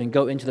Jordan and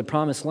go into the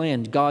promised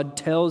land. God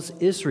tells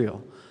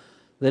Israel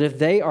that if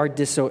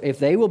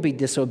they will be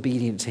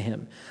disobedient to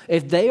him,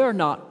 if they are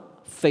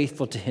not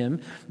faithful to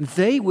him,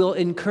 they will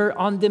incur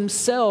on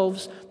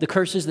themselves the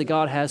curses that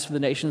God has for the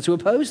nations who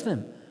oppose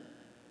them.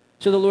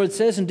 So the Lord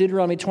says in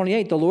Deuteronomy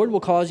 28, the Lord will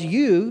cause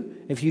you,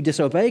 if you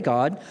disobey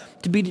God,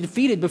 to be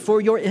defeated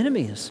before your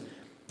enemies.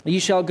 You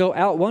shall go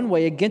out one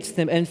way against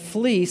them and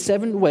flee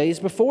 7 ways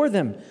before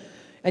them.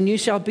 And you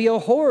shall be a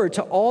horror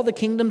to all the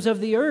kingdoms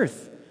of the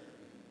earth.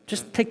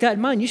 Just take that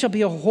in mind. You shall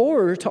be a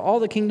horror to all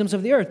the kingdoms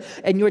of the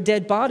earth. And your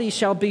dead body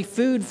shall be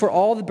food for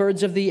all the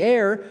birds of the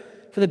air,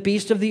 for the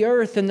beasts of the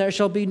earth, and there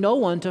shall be no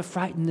one to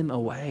frighten them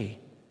away.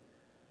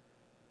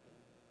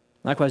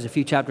 Likewise, a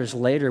few chapters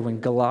later, when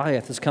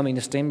Goliath is coming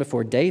to stand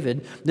before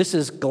David, this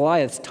is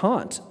Goliath's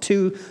taunt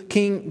to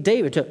King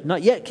David, to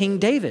not yet King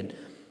David.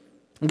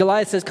 And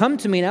Goliath says, "Come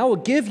to me, and I will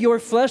give your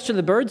flesh to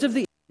the birds of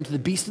the air and to the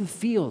beasts of the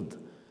field."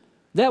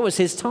 That was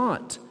his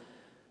taunt.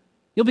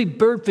 You'll be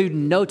bird food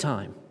in no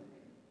time.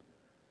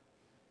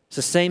 It's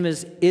the same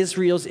as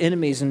Israel's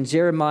enemies in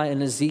Jeremiah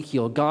and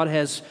Ezekiel. God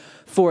has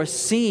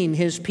foreseen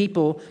his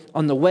people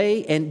on the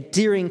way and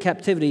during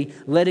captivity,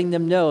 letting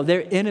them know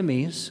their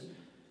enemies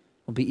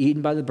will be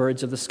eaten by the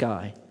birds of the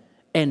sky,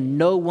 and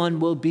no one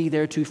will be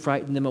there to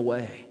frighten them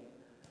away.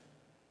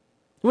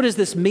 What does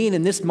this mean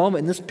in this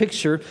moment, in this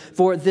picture,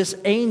 for this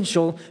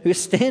angel who is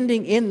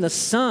standing in the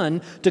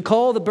sun to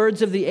call the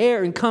birds of the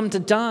air and come to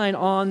dine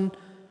on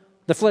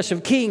the flesh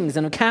of kings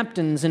and of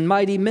captains and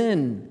mighty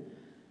men?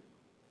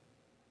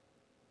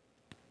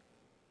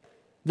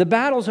 The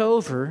battle's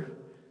over,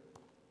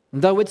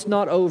 though it's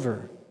not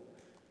over.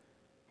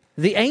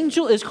 The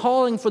angel is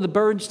calling for the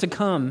birds to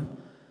come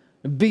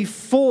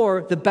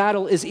before the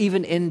battle is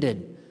even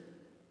ended,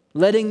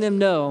 letting them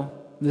know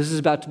this is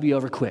about to be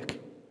over quick.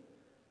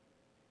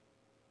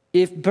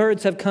 If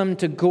birds have come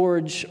to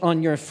gorge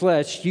on your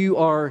flesh, you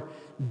are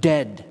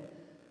dead.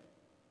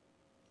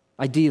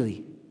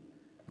 Ideally,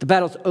 the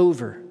battle's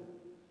over.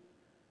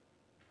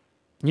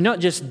 You're not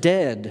just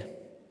dead.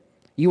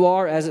 You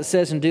are, as it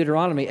says in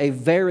Deuteronomy, a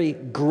very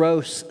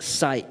gross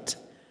sight.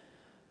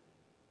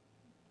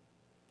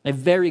 A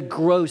very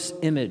gross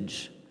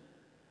image.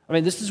 I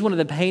mean, this is one of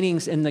the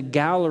paintings in the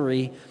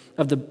gallery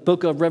of the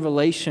book of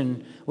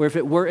Revelation, where if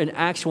it were an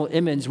actual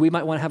image, we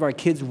might want to have our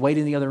kids wait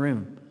in the other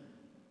room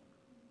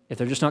if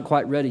they're just not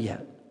quite ready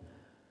yet.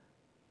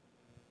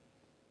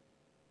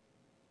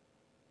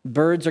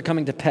 Birds are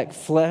coming to peck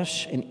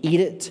flesh and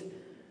eat it.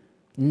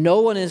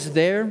 No one is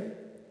there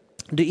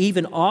to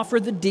even offer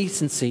the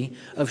decency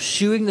of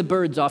shooing the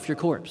birds off your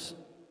corpse.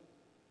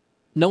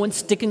 No one's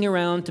sticking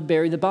around to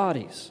bury the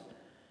bodies.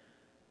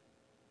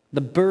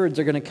 The birds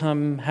are going to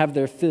come have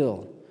their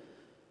fill.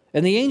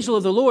 And the angel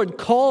of the Lord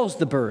calls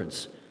the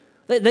birds.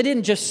 They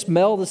didn't just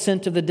smell the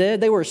scent of the dead.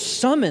 They were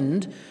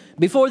summoned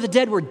before the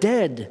dead were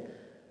dead.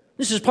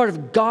 This is part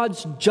of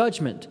God's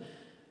judgment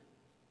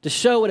to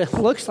show what it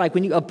looks like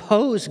when you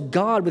oppose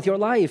God with your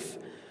life.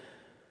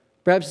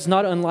 Perhaps it's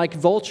not unlike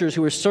vultures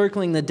who are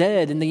circling the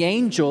dead, and the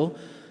angel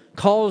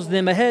calls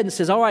them ahead and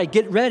says, "All right,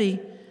 get ready.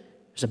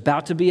 There's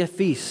about to be a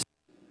feast."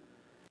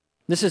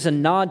 This is a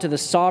nod to the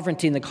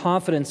sovereignty and the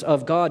confidence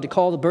of God to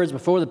call the birds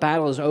before the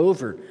battle is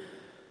over.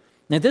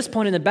 And at this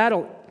point in the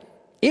battle,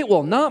 it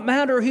will not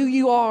matter who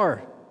you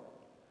are.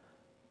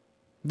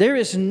 There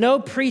is no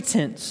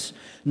pretense,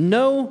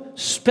 no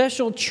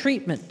special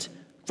treatment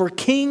for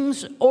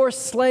kings or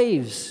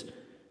slaves,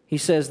 he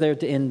says there at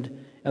the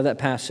end of that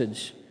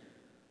passage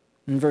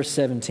in verse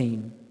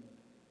 17.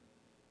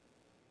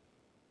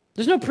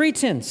 There's no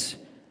pretense.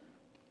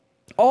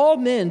 All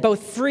men,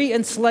 both free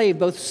and slave,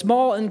 both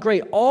small and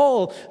great,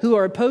 all who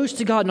are opposed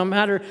to God, no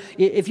matter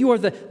if you are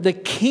the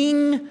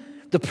king,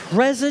 the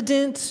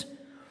president,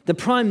 the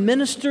prime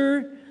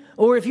minister,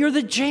 or if you're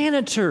the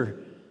janitor,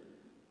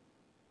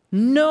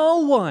 no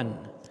one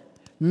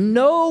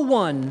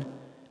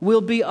will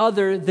be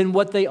other than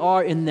what they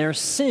are in their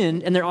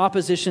sin and their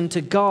opposition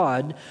to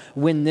God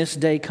when this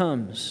day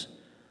comes.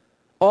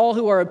 All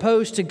who are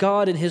opposed to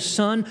God and His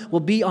Son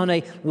will be on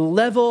a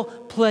level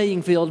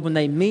playing field when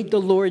they meet the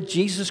Lord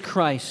Jesus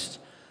Christ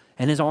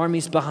and His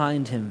armies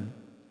behind Him.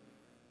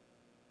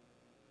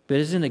 But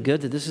isn't it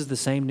good that this is the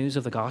same news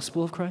of the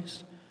gospel of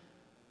Christ?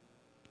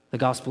 The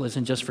gospel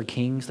isn't just for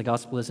kings. The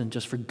gospel isn't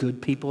just for good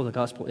people. The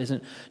gospel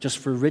isn't just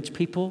for rich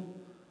people.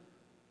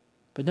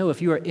 But no,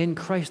 if you are in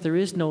Christ, there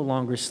is no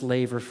longer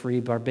slave or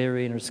free,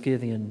 barbarian or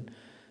Scythian.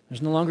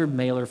 There's no longer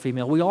male or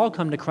female. We all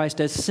come to Christ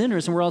as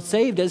sinners, and we're all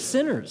saved as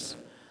sinners.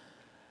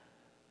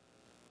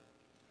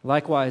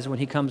 Likewise, when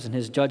He comes in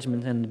His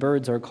judgment and the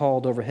birds are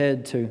called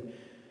overhead to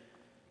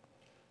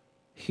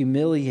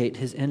humiliate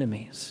His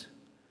enemies,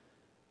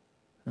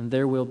 and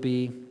there will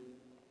be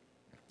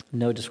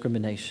no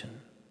discrimination.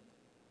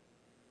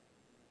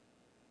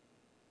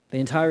 The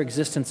entire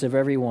existence of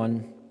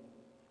everyone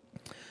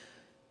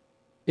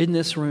in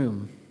this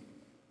room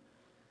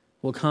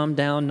will come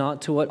down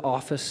not to what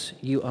office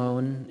you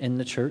own in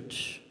the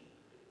church,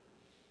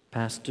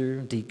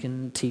 pastor,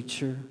 deacon,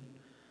 teacher,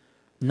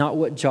 not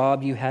what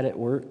job you had at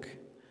work,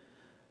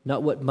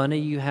 not what money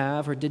you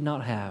have or did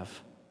not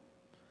have,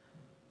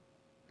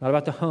 not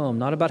about the home,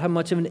 not about how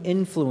much of an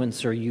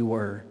influencer you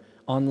were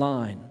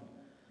online.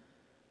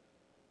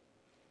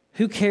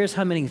 Who cares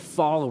how many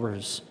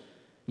followers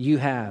you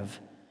have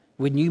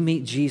when you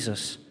meet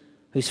Jesus,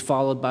 who's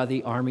followed by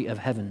the army of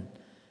heaven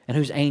and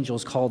whose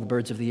angels call the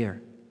birds of the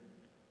air?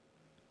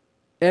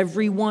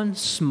 Everyone,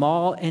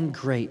 small and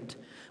great,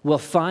 will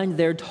find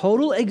their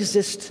total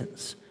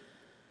existence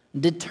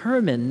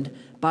determined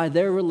by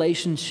their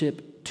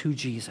relationship to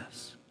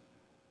Jesus.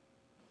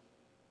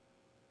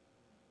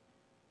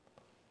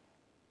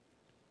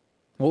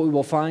 What we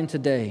will find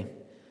today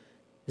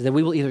is that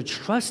we will either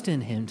trust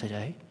in Him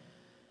today,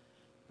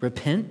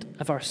 repent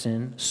of our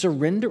sin,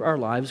 surrender our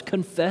lives,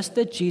 confess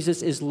that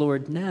Jesus is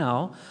Lord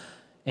now,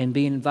 and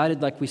be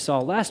invited, like we saw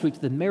last week,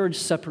 to the marriage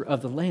supper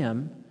of the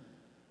Lamb,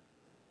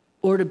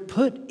 or to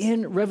put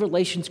in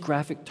Revelation's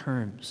graphic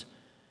terms,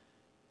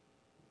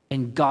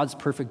 in God's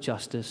perfect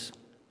justice,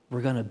 we're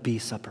going to be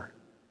supper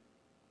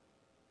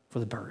for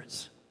the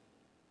birds,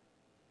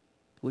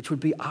 which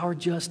would be our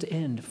just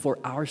end for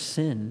our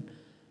sin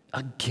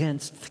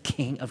against the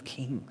King of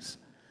Kings.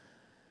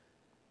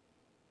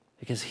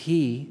 Because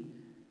He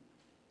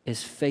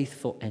is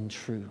faithful and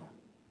true.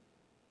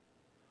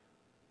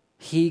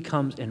 He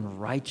comes in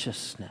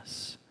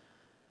righteousness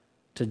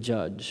to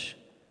judge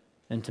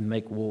and to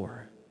make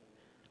war.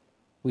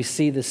 We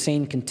see the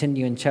scene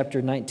continue in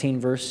chapter 19,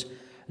 verse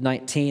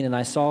 19. And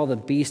I saw the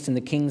beast and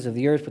the kings of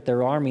the earth with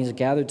their armies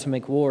gathered to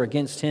make war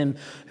against him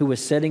who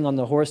was sitting on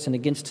the horse and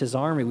against his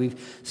army.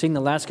 We've seen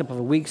the last couple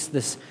of weeks,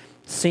 this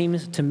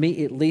seems to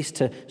me at least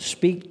to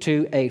speak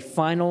to a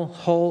final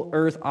whole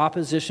earth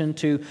opposition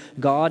to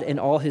God and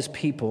all His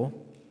people.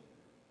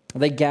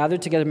 They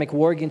gathered together to make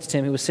war against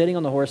him who was sitting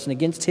on the horse and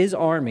against his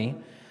army.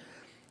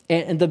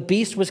 And the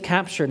beast was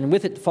captured, and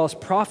with it the false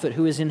prophet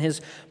who is in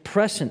his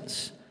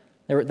presence.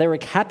 They were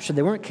captured.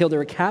 They weren't killed. They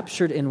were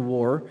captured in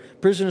war,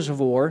 prisoners of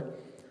war.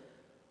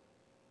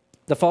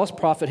 The false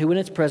prophet who in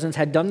its presence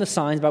had done the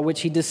signs by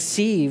which he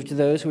deceived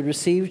those who had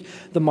received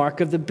the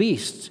mark of the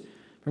beast.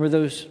 Remember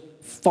those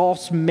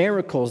false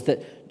miracles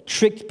that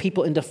tricked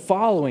people into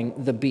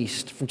following the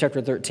beast from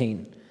chapter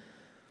 13.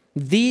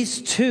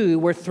 These two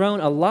were thrown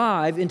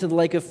alive into the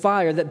lake of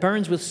fire that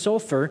burns with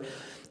sulfur,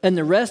 and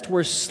the rest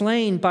were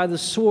slain by the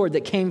sword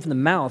that came from the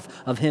mouth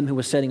of him who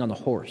was sitting on the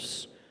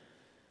horse.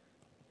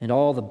 And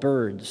all the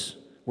birds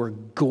were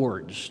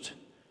gorged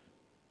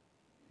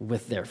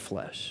with their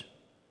flesh.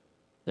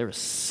 They were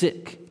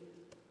sick.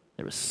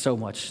 There was so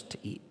much to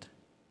eat.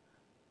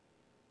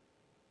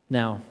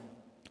 Now,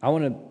 I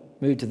want to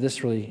move to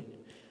this really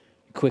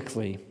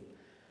quickly.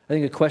 I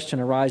think a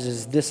question arises,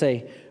 is this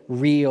a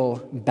real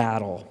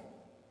battle?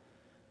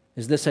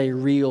 Is this a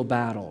real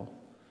battle?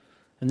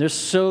 And there's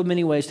so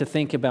many ways to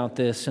think about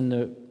this in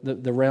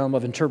the realm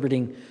of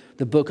interpreting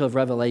the book of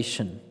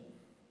Revelation.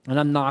 And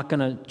I'm not going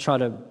to try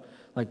to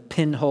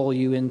pinhole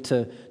you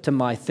into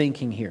my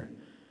thinking here.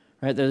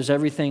 Right? There's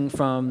everything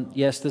from,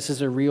 yes, this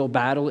is a real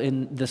battle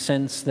in the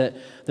sense that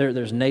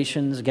there's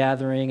nations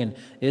gathering and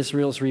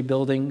Israel's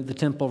rebuilding the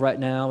temple right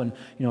now, and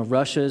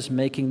Russia's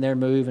making their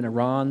move and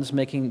Iran's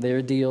making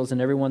their deals,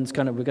 and everyone's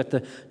we've got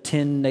the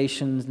 10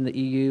 nations in the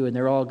EU and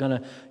they're all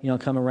going to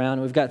come around.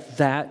 And we've got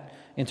that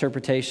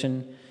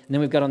interpretation. And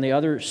then we've got on the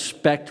other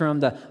spectrum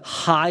the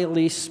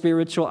highly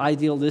spiritual,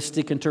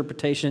 idealistic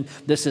interpretation.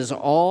 This is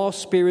all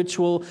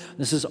spiritual.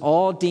 This is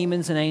all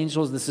demons and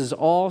angels. This is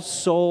all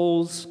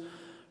souls.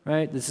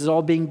 Right? This is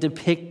all being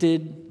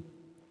depicted.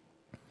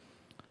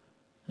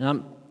 And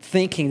I'm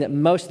thinking that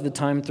most of the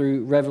time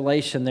through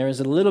Revelation, there is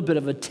a little bit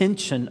of a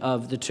tension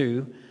of the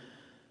two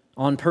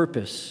on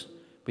purpose.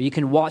 But you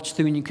can watch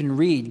through and you can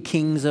read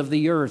kings of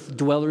the earth,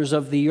 dwellers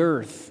of the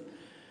earth.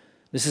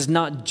 This is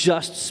not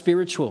just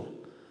spiritual.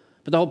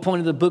 But the whole point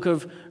of the book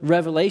of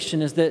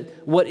Revelation is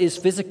that what is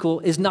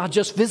physical is not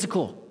just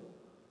physical.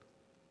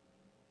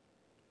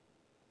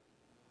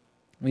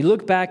 We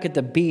look back at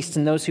the beast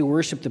and those who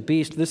worship the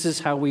beast. This is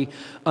how we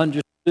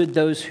understood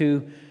those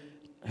who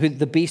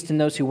the beast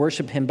and those who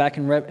worship him back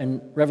in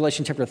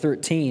Revelation chapter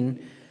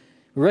 13.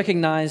 We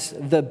recognize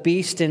the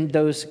beast and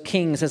those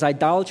kings as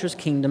idolatrous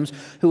kingdoms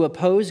who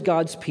oppose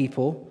God's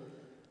people.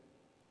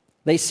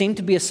 They seem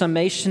to be a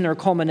summation or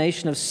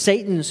culmination of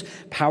Satan's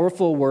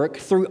powerful work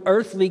through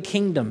earthly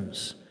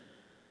kingdoms,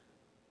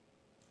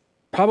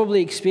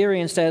 probably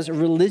experienced as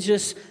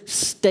religious,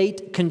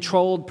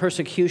 state-controlled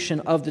persecution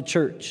of the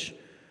church,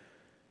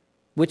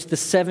 which the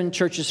 7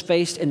 churches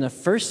faced in the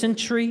first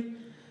century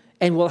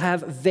and will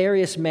have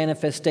various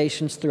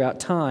manifestations throughout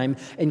time,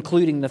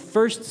 including the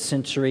first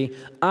century,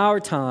 our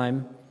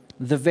time,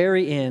 the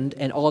very end,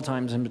 and all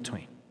times in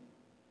between.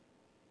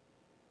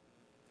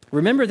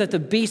 Remember that the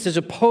beast is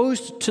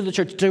opposed to the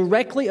church,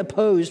 directly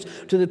opposed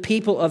to the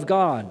people of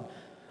God,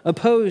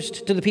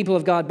 opposed to the people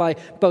of God by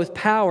both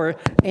power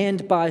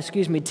and by,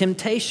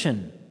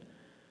 temptation.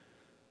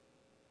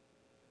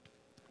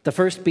 The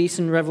first beast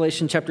in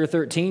Revelation chapter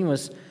 13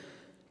 was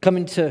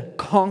coming to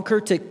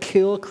conquer, to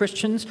kill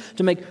Christians,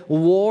 to make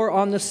war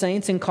on the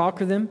saints and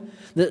conquer them.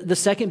 The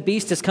second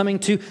beast is coming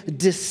to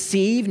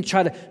deceive and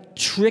try to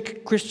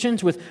trick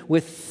Christians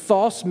with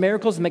false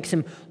miracles that makes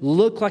him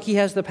look like he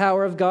has the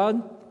power of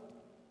God,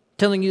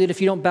 telling you that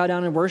if you don't bow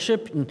down and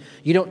worship and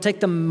you don't take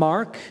the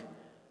mark,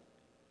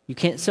 you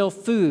can't sell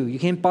food, you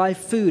can't buy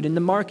food in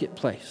the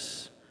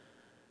marketplace.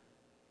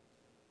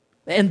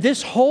 And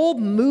this whole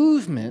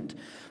movement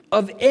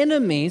of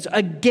enemies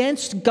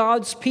against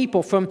God's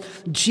people from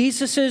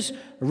Jesus'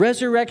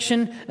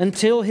 resurrection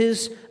until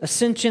his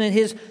ascension and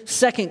his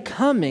second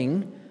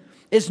coming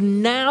is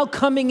now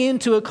coming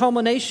into a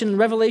culmination in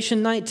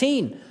Revelation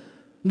 19.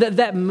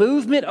 That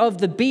movement of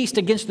the beast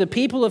against the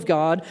people of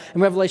God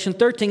in Revelation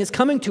 13 is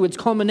coming to its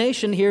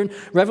culmination here in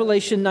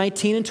Revelation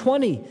 19 and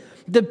 20.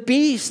 The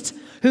beast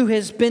who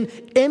has been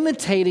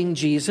imitating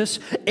Jesus,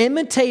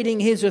 imitating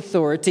his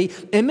authority,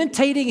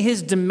 imitating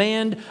his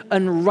demand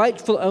and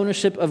rightful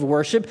ownership of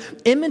worship,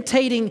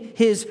 imitating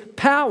his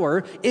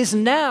power, is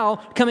now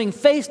coming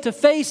face to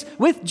face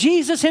with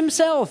Jesus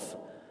himself.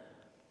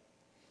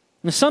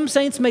 Now, some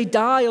saints may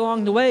die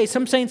along the way.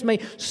 Some saints may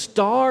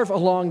starve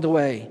along the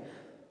way.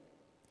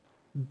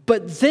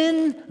 But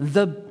then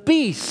the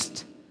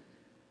beast,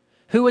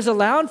 who was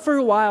allowed for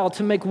a while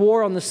to make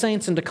war on the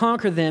saints and to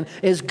conquer them,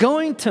 is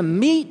going to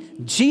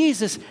meet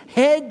Jesus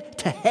head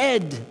to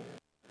head.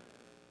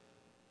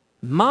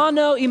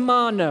 Mano a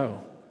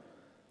mano.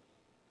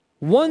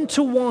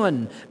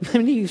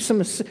 1-to-1.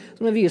 Some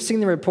of you have seen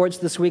the reports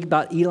this week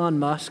about Elon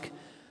Musk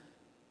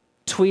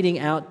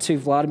tweeting out to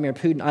Vladimir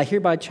Putin, "I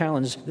hereby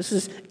challenge," this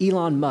is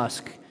Elon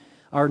Musk,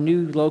 our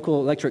new local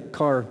electric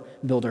car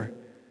builder,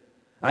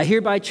 "I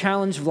hereby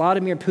challenge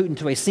Vladimir Putin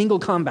to a single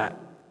combat.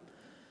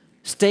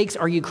 Stakes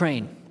are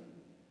Ukraine."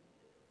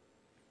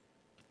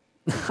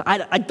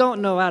 I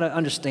don't know how to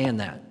understand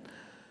that.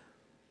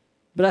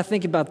 But I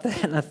think about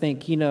that and I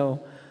think,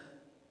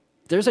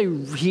 there's a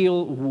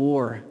real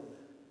war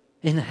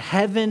in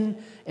heaven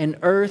and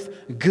earth,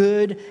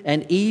 good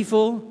and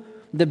evil.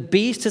 The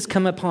beast has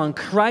come upon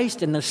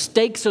Christ and the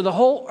stakes are the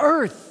whole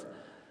earth.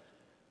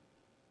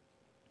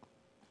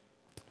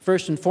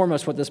 First and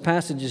foremost, what this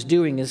passage is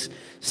doing is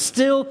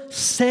still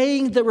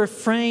saying the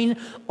refrain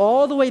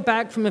all the way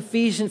back from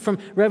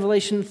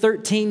Revelation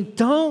 13,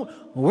 don't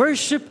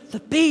worship the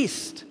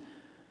beast.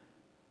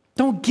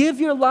 Don't give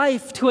your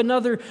life to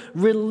another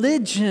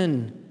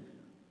religion.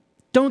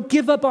 Don't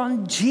give up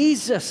on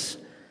Jesus.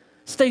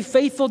 Stay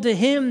faithful to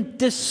him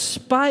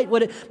despite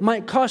what it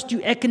might cost you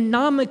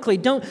economically.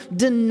 Don't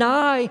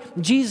deny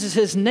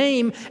Jesus'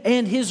 name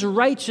and his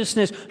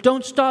righteousness.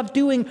 Don't stop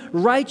doing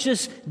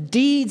righteous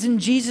deeds in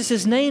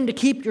Jesus' name to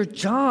keep your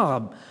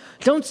job.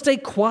 Don't stay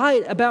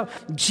quiet about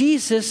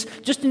Jesus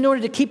just in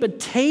order to keep a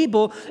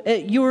table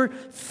at your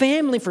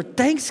family for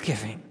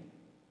Thanksgiving.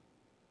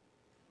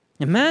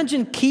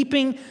 Imagine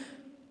keeping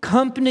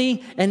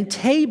company and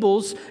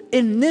tables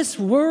in this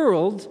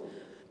world,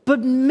 but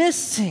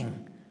missing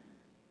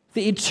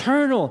the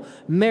eternal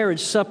marriage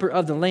supper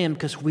of the Lamb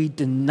because we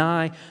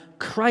deny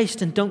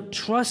Christ and don't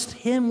trust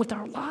him with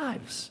our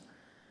lives.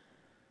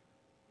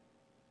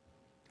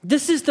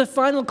 This is the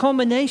final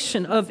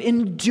culmination of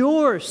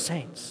endure,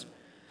 saints.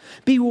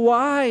 Be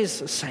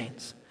wise,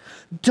 saints.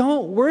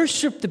 Don't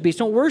worship the beast.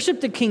 Don't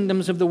worship the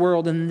kingdoms of the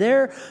world and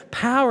their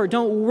power.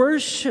 Don't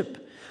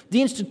worship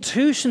the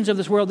institutions of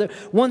this world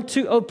that want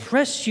to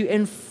oppress you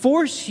and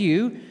force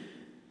you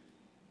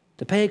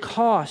to pay a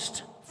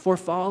cost for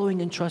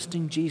following and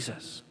trusting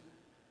Jesus.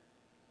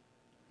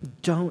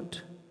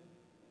 Don't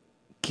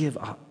give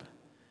up.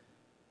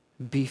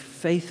 Be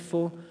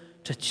faithful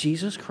to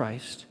Jesus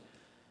Christ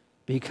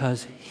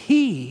because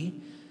he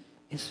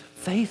is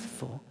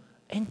faithful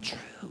and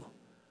true.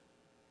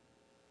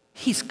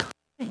 He's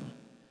coming.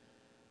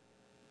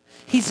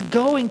 He's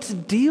going to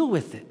deal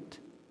with it.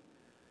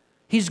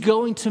 He's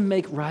going to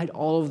make right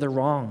all of the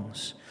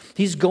wrongs.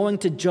 He's going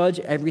to judge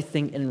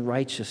everything in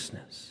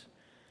righteousness.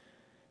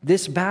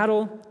 This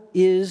battle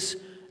is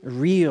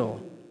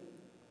real.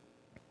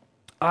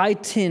 I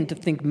tend to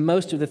think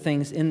most of the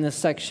things in this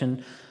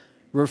section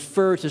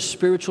refer to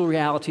spiritual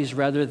realities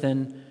rather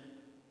than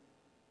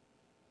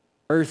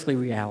earthly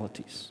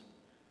realities.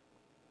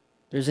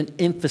 There's an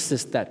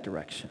emphasis that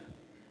direction.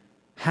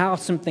 How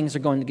some things are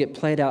going to get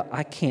played out,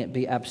 I can't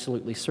be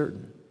absolutely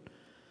certain.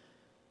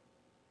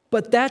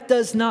 But that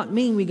does not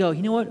mean we go,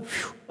 you know what?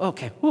 Whew,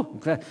 okay,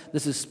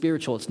 this is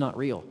spiritual, it's not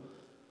real.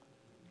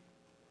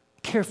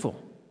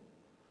 Careful.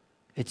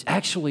 It's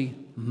actually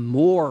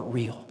more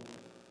real.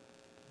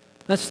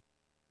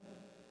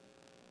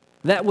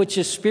 That which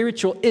is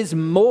spiritual is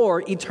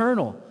more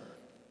eternal.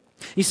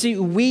 You see,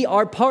 we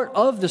are part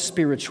of the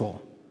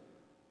spiritual.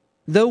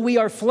 Though we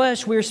are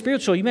flesh, we are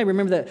spiritual. You may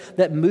remember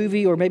that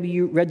movie, or maybe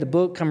you read the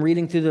book. I'm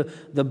reading through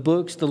the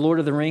books, The Lord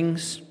of the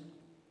Rings.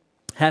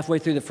 Halfway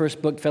through the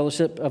first book,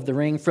 Fellowship of the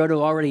Ring.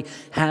 Frodo already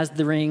has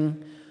the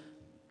ring,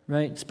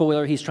 right?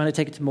 Spoiler, he's trying to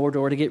take it to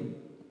Mordor to get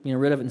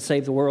rid of it and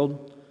save the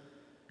world.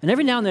 And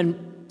every now and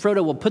then,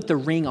 Frodo will put the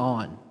ring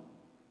on,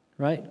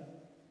 right?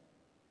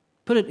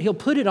 He'll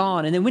put it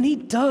on, and then when he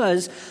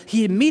does,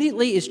 he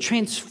immediately is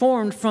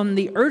transformed from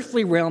the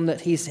earthly realm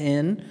that he's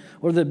in,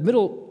 or the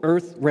middle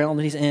earth realm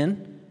that he's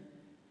in,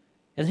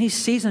 and he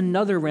sees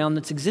another realm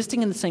that's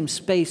existing in the same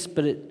space,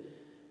 but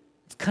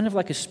it's kind of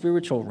like a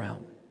spiritual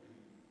realm.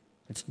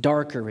 It's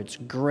darker, it's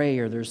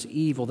grayer, there's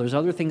evil, there's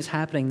other things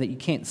happening that you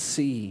can't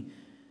see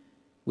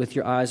with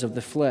your eyes of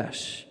the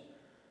flesh.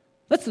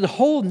 That's the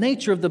whole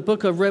nature of the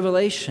book of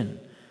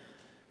Revelation.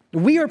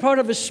 We are part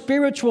of a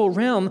spiritual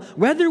realm,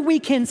 whether we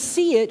can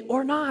see it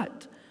or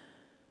not.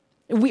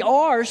 We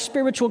are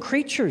spiritual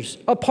creatures,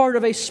 a part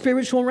of a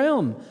spiritual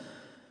realm.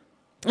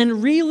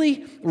 And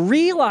really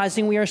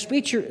realizing we are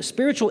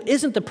spiritual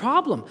isn't the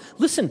problem.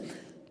 Listen,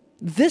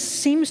 this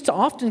seems to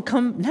often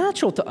come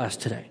natural to us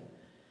today.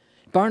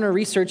 Barna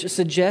research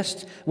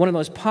suggests one of the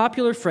most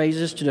popular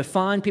phrases to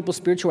define people's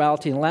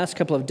spirituality in the last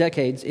couple of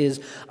decades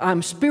is,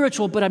 I'm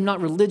spiritual, but I'm not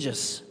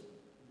religious.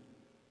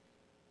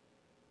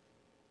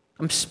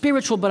 I'm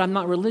spiritual, but I'm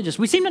not religious.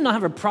 We seem to not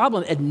have a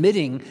problem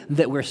admitting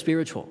that we're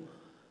spiritual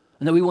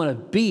and that we want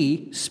to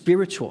be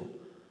spiritual.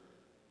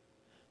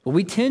 But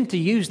we tend to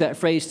use that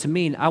phrase to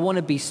mean, I want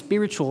to be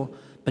spiritual,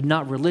 but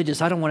not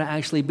religious. I don't want to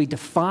actually be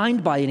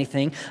defined by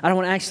anything. I don't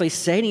want to actually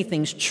say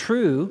anything's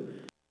true.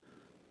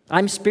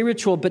 I'm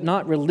spiritual, but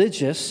not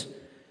religious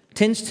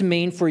tends to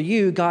mean for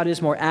you, God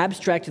is more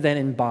abstract than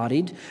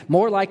embodied,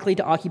 more likely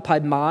to occupy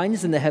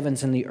minds than the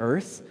heavens and the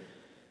earth.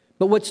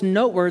 But what's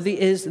noteworthy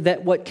is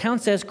that what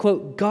counts as,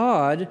 quote,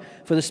 God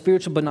for the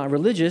spiritual but not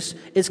religious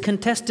is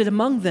contested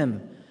among them.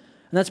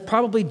 And that's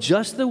probably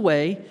just the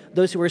way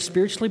those who are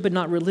spiritually but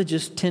not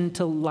religious tend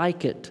to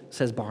like it,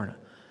 says Barna.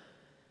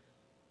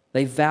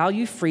 They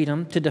value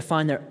freedom to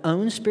define their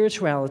own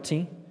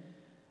spirituality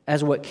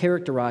as what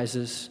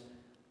characterizes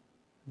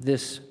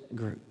this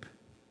group.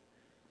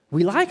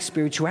 We like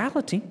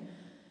spirituality.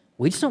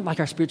 We just don't like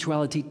our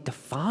spirituality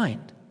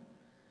defined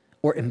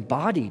or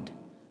embodied,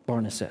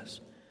 Barna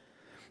says.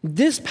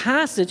 This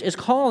passage is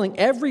calling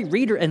every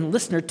reader and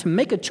listener to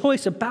make a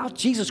choice about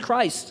Jesus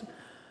Christ.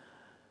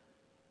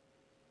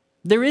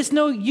 There is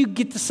no, you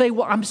get to say,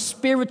 well, I'm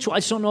spiritual, I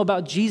just don't know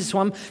about Jesus.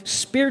 Well, I'm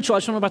spiritual, I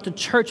just don't know about the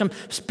church. I'm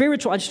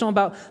spiritual, I just don't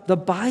know about the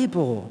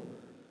Bible.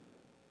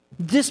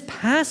 This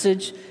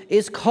passage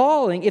is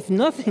calling, if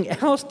nothing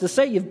else, to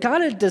say you've got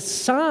to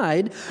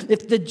decide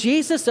if the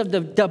Jesus of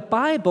the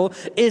Bible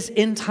is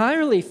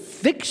entirely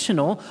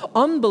fictional,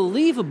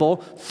 unbelievable,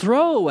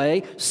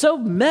 throwaway, so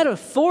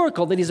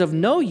metaphorical that he's of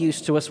no use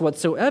to us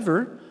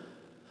whatsoever,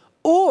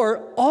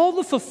 or all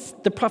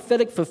the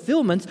prophetic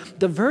fulfillments,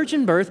 the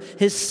virgin birth,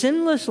 his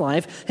sinless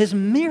life, his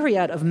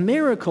myriad of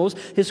miracles,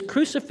 his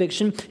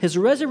crucifixion, his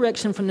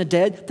resurrection from the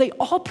dead, they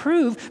all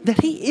prove that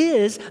he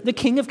is the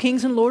King of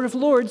Kings and Lord of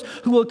Lords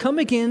who will come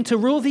again to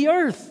rule the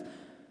earth.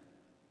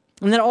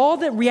 And that all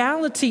that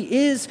reality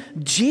is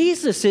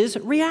Jesus'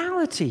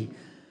 reality.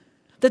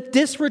 That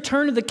this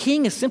return of the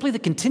King is simply the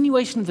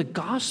continuation of the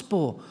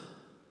gospel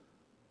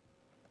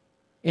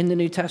in the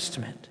New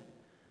Testament.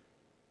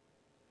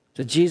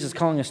 So Jesus is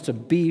calling us to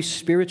be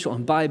spiritual,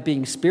 and by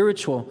being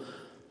spiritual,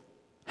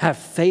 have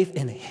faith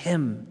in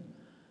him.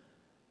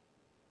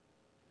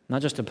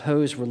 Not just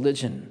oppose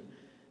religion.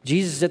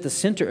 Jesus is at the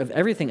center of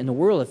everything in the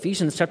world.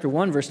 Ephesians chapter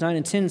 1, verse 9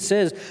 and 10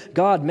 says,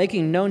 God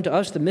making known to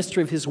us the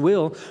mystery of his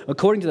will,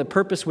 according to the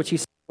purpose which he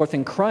set forth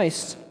in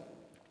Christ,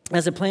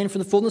 as a plan for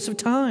the fullness of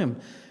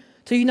time,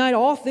 to unite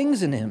all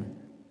things in him,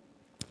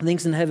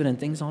 things in heaven and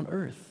things on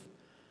earth.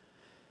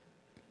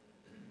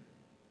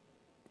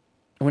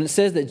 When it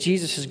says that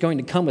Jesus is going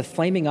to come with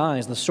flaming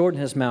eyes, the sword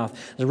in his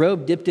mouth, the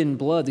robe dipped in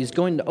blood, he's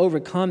going to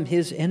overcome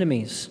his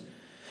enemies.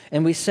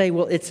 And we say,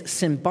 well, it's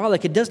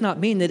symbolic. It does not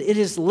mean that it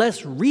is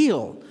less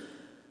real.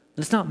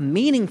 It's not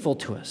meaningful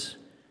to us.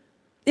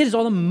 It is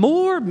all the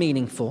more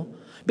meaningful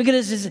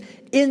because it is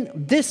in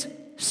this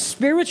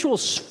spiritual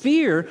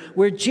sphere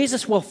where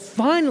Jesus will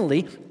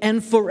finally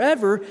and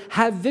forever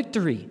have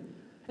victory.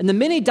 And the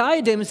many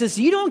diadems is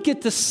you don't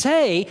get to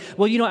say,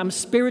 well, I'm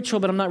spiritual,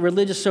 but I'm not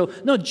religious. So,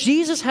 no,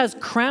 Jesus has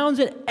crowns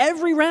in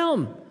every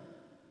realm.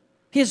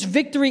 He has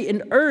victory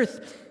in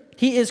earth.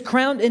 He is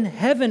crowned in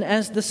heaven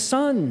as the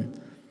Son.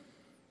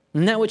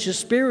 And that which is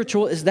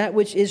spiritual is that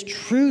which is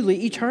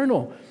truly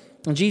eternal.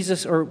 And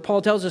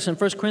Paul tells us in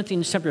 1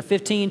 Corinthians chapter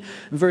 15,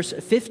 verse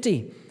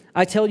 50,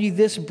 I tell you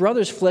this,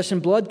 brothers, flesh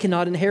and blood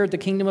cannot inherit the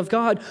kingdom of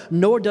God,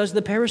 nor does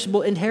the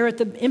perishable inherit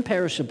the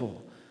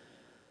imperishable.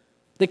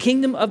 The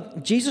kingdom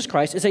of Jesus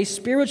Christ is a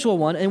spiritual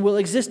one and will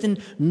exist in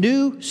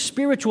new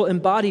spiritual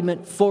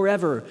embodiment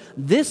forever.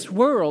 This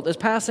world is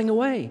passing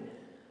away.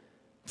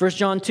 1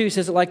 John 2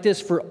 says it like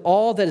this, for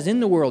all that is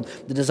in the world,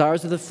 the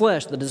desires of the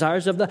flesh, the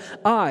desires of the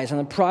eyes, and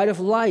the pride of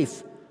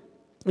life,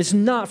 is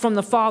not from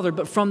the Father,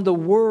 but from the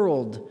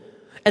world.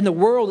 And the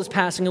world is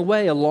passing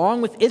away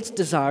along with its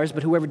desires,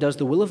 but whoever does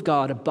the will of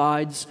God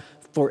abides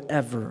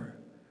forever.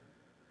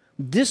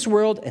 This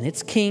world and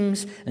its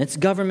kings and its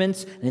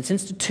governments and its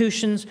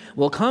institutions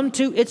will come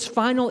to its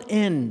final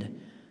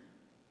end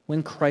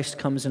when Christ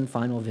comes in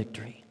final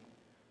victory.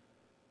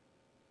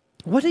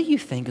 What do you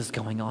think is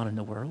going on in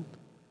the world?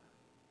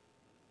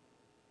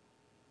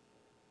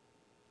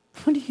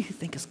 What do you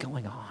think is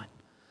going on?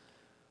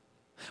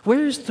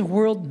 Where is the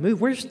world moving?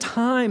 Where's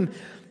time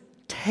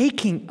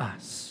taking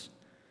us?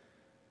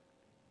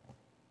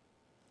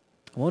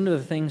 One of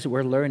the things that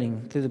we're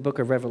learning through the book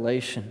of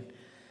Revelation,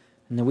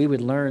 and that we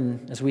would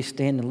learn as we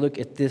stand and look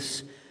at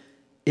this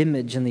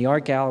image in the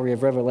art gallery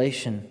of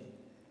Revelation,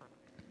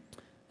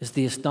 is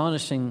the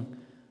astonishing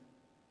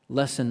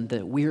lesson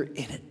that we're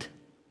in it.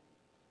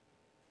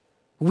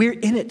 We're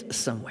in it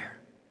somewhere.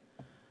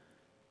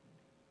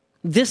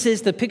 This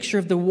is the picture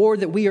of the war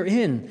that we are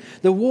in,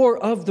 the war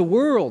of the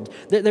world.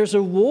 There's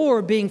a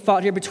war being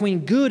fought here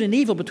between good and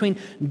evil, between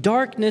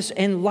darkness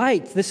and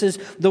light. This is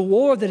the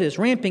war that is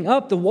ramping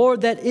up, the war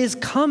that is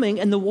coming,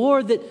 and the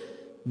war that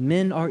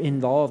men are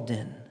involved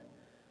in.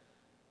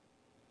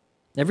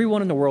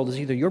 Everyone in the world is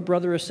either your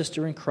brother or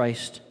sister in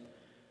Christ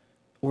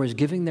or is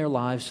giving their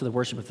lives to the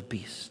worship of the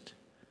beast.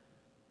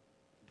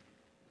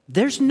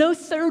 There's no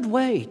third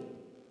way.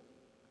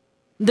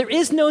 There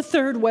is no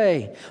third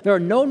way. There are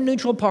no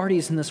neutral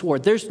parties in this war.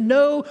 There's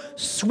no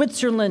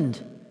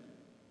Switzerland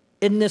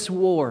in this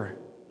war.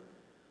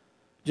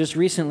 Just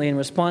recently, in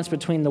response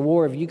between the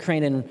war of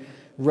Ukraine and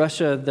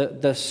Russia,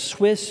 the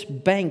Swiss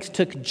banks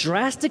took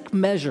drastic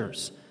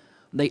measures.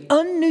 They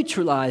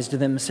unneutralized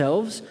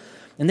themselves,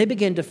 and they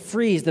began to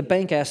freeze the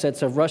bank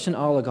assets of Russian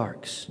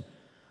oligarchs,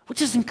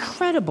 which is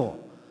incredible.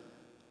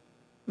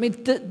 I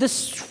mean, the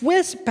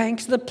Swiss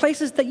banks are the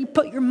places that you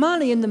put your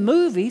money in the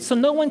movie so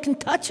no one can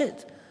touch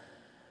it.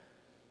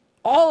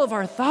 All of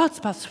our thoughts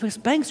about Swiss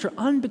banks are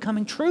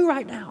unbecoming true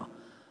right now.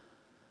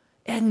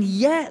 And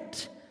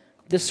yet,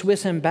 the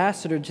Swiss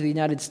ambassador to the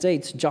United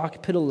States,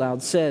 Jacques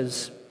Pittelaud,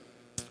 says,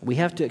 we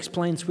have to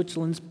explain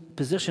Switzerland's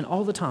position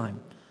all the time.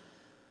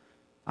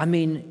 I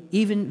mean,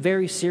 even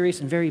very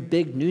serious and very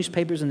big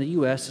newspapers in the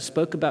U.S.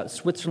 spoke about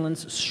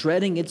Switzerland's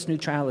shredding its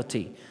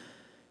neutrality,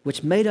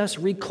 which made us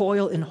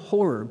recoil in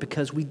horror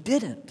because we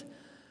didn't.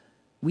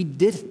 We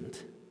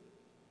didn't.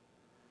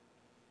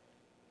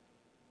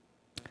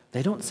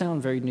 They don't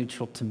sound very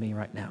neutral to me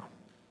right now.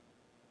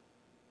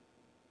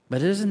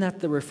 But isn't that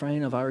the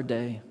refrain of our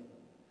day?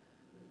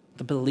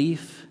 The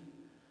belief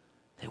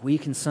that we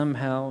can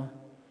somehow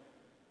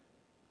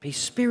be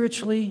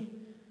spiritually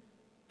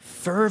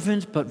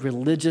fervent but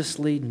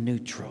religiously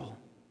neutral.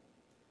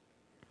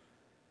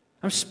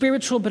 I'm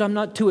spiritual, but I'm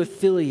not too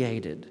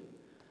affiliated.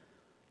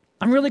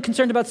 I'm really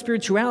concerned about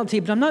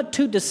spirituality, but I'm not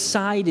too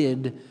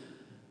decided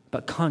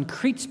about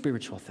concrete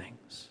spiritual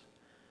things.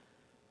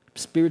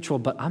 Spiritual,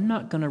 but I'm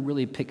not going to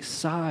really pick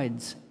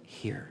sides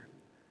here.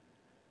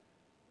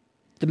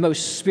 The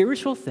most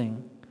spiritual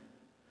thing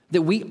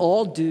that we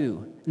all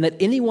do and that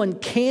anyone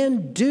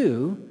can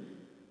do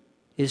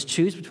is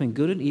choose between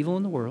good and evil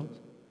in the world.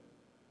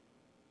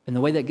 And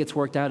the way that gets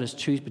worked out is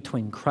choose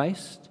between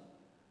Christ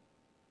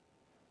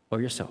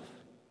or yourself.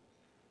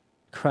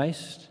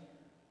 Christ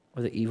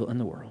or the evil in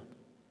the world.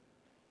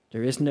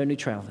 There is no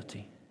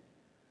neutrality.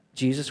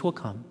 Jesus will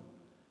come,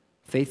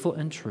 faithful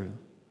and true,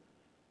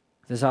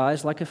 with his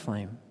eyes like a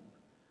flame,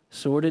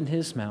 sword in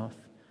his mouth,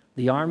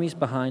 the armies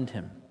behind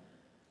him,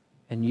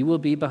 and you will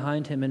be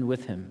behind him and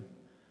with him,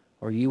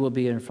 or you will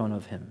be in front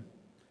of him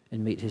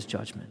and meet his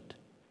judgment.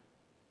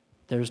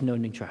 There is no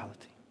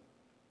neutrality.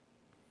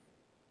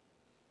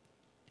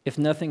 If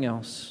nothing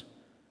else,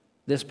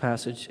 this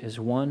passage is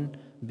one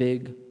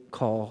big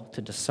call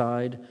to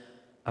decide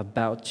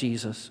about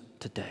Jesus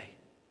today.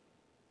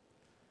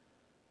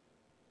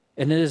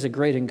 And it is a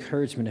great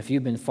encouragement if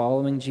you've been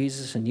following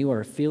Jesus and you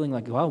are feeling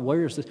like, wow,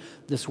 where is this?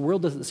 This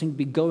world doesn't seem to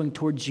be going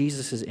toward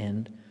Jesus'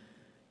 end.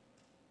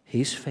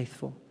 He's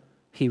faithful.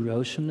 He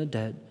rose from the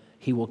dead.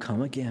 He will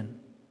come again.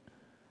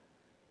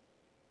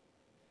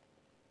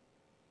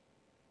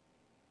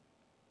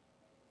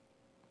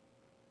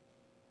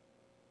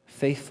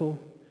 Faithful,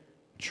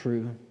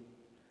 true,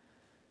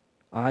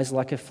 eyes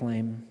like a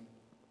flame,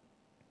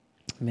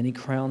 many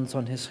crowns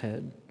on his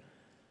head,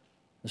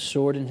 the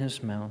sword in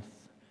his mouth,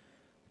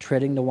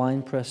 treading the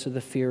winepress of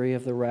the fury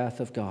of the wrath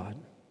of God.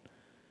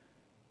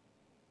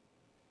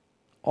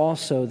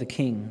 Also the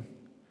King,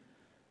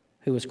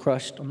 who was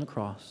crushed on the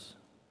cross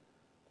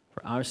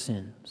for our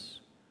sins,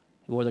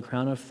 who wore the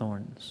crown of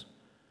thorns,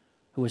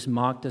 who was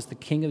mocked as the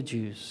King of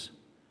Jews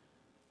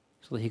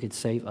so that he could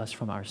save us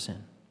from our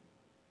sin.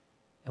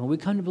 And when we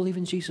come to believe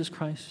in Jesus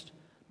Christ,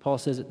 Paul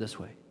says it this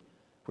way: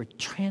 we're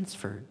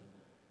transferred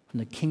from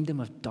the kingdom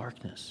of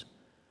darkness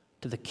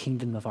to the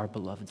kingdom of our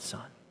beloved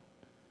Son.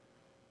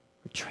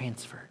 We're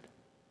transferred.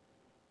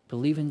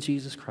 Believe in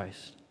Jesus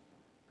Christ.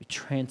 We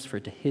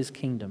transferred to his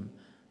kingdom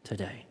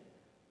today.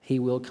 He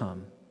will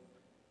come.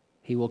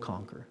 He will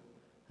conquer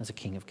as a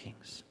King of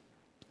Kings.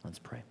 Let's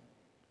pray.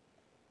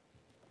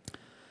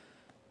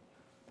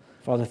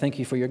 Father, thank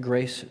you for your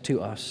grace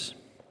to us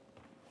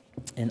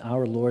in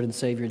our Lord and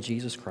Savior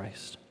Jesus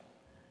Christ.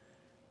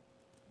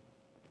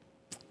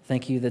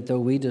 Thank you that though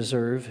we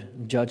deserve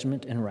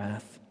judgment and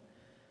wrath,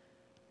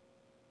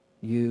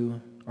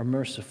 you are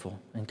merciful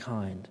and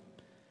kind.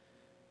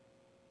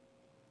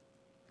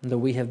 And though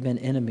we have been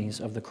enemies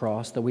of the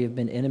cross, though we have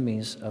been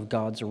enemies of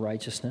God's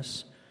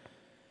righteousness,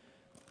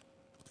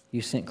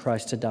 you sent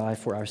Christ to die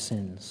for our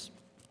sins.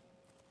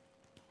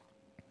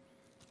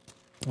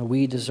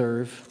 We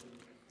deserve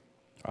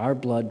our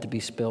blood to be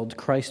spilled.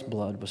 Christ's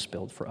blood was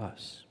spilled for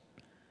us.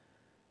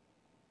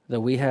 Though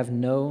we have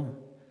no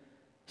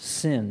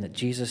sin that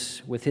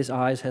Jesus, with his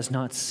eyes, has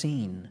not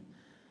seen,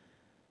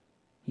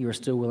 you are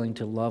still willing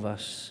to love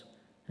us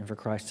and for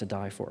Christ to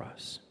die for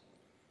us.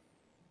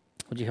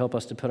 Would you help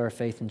us to put our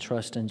faith and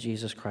trust in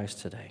Jesus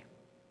Christ today?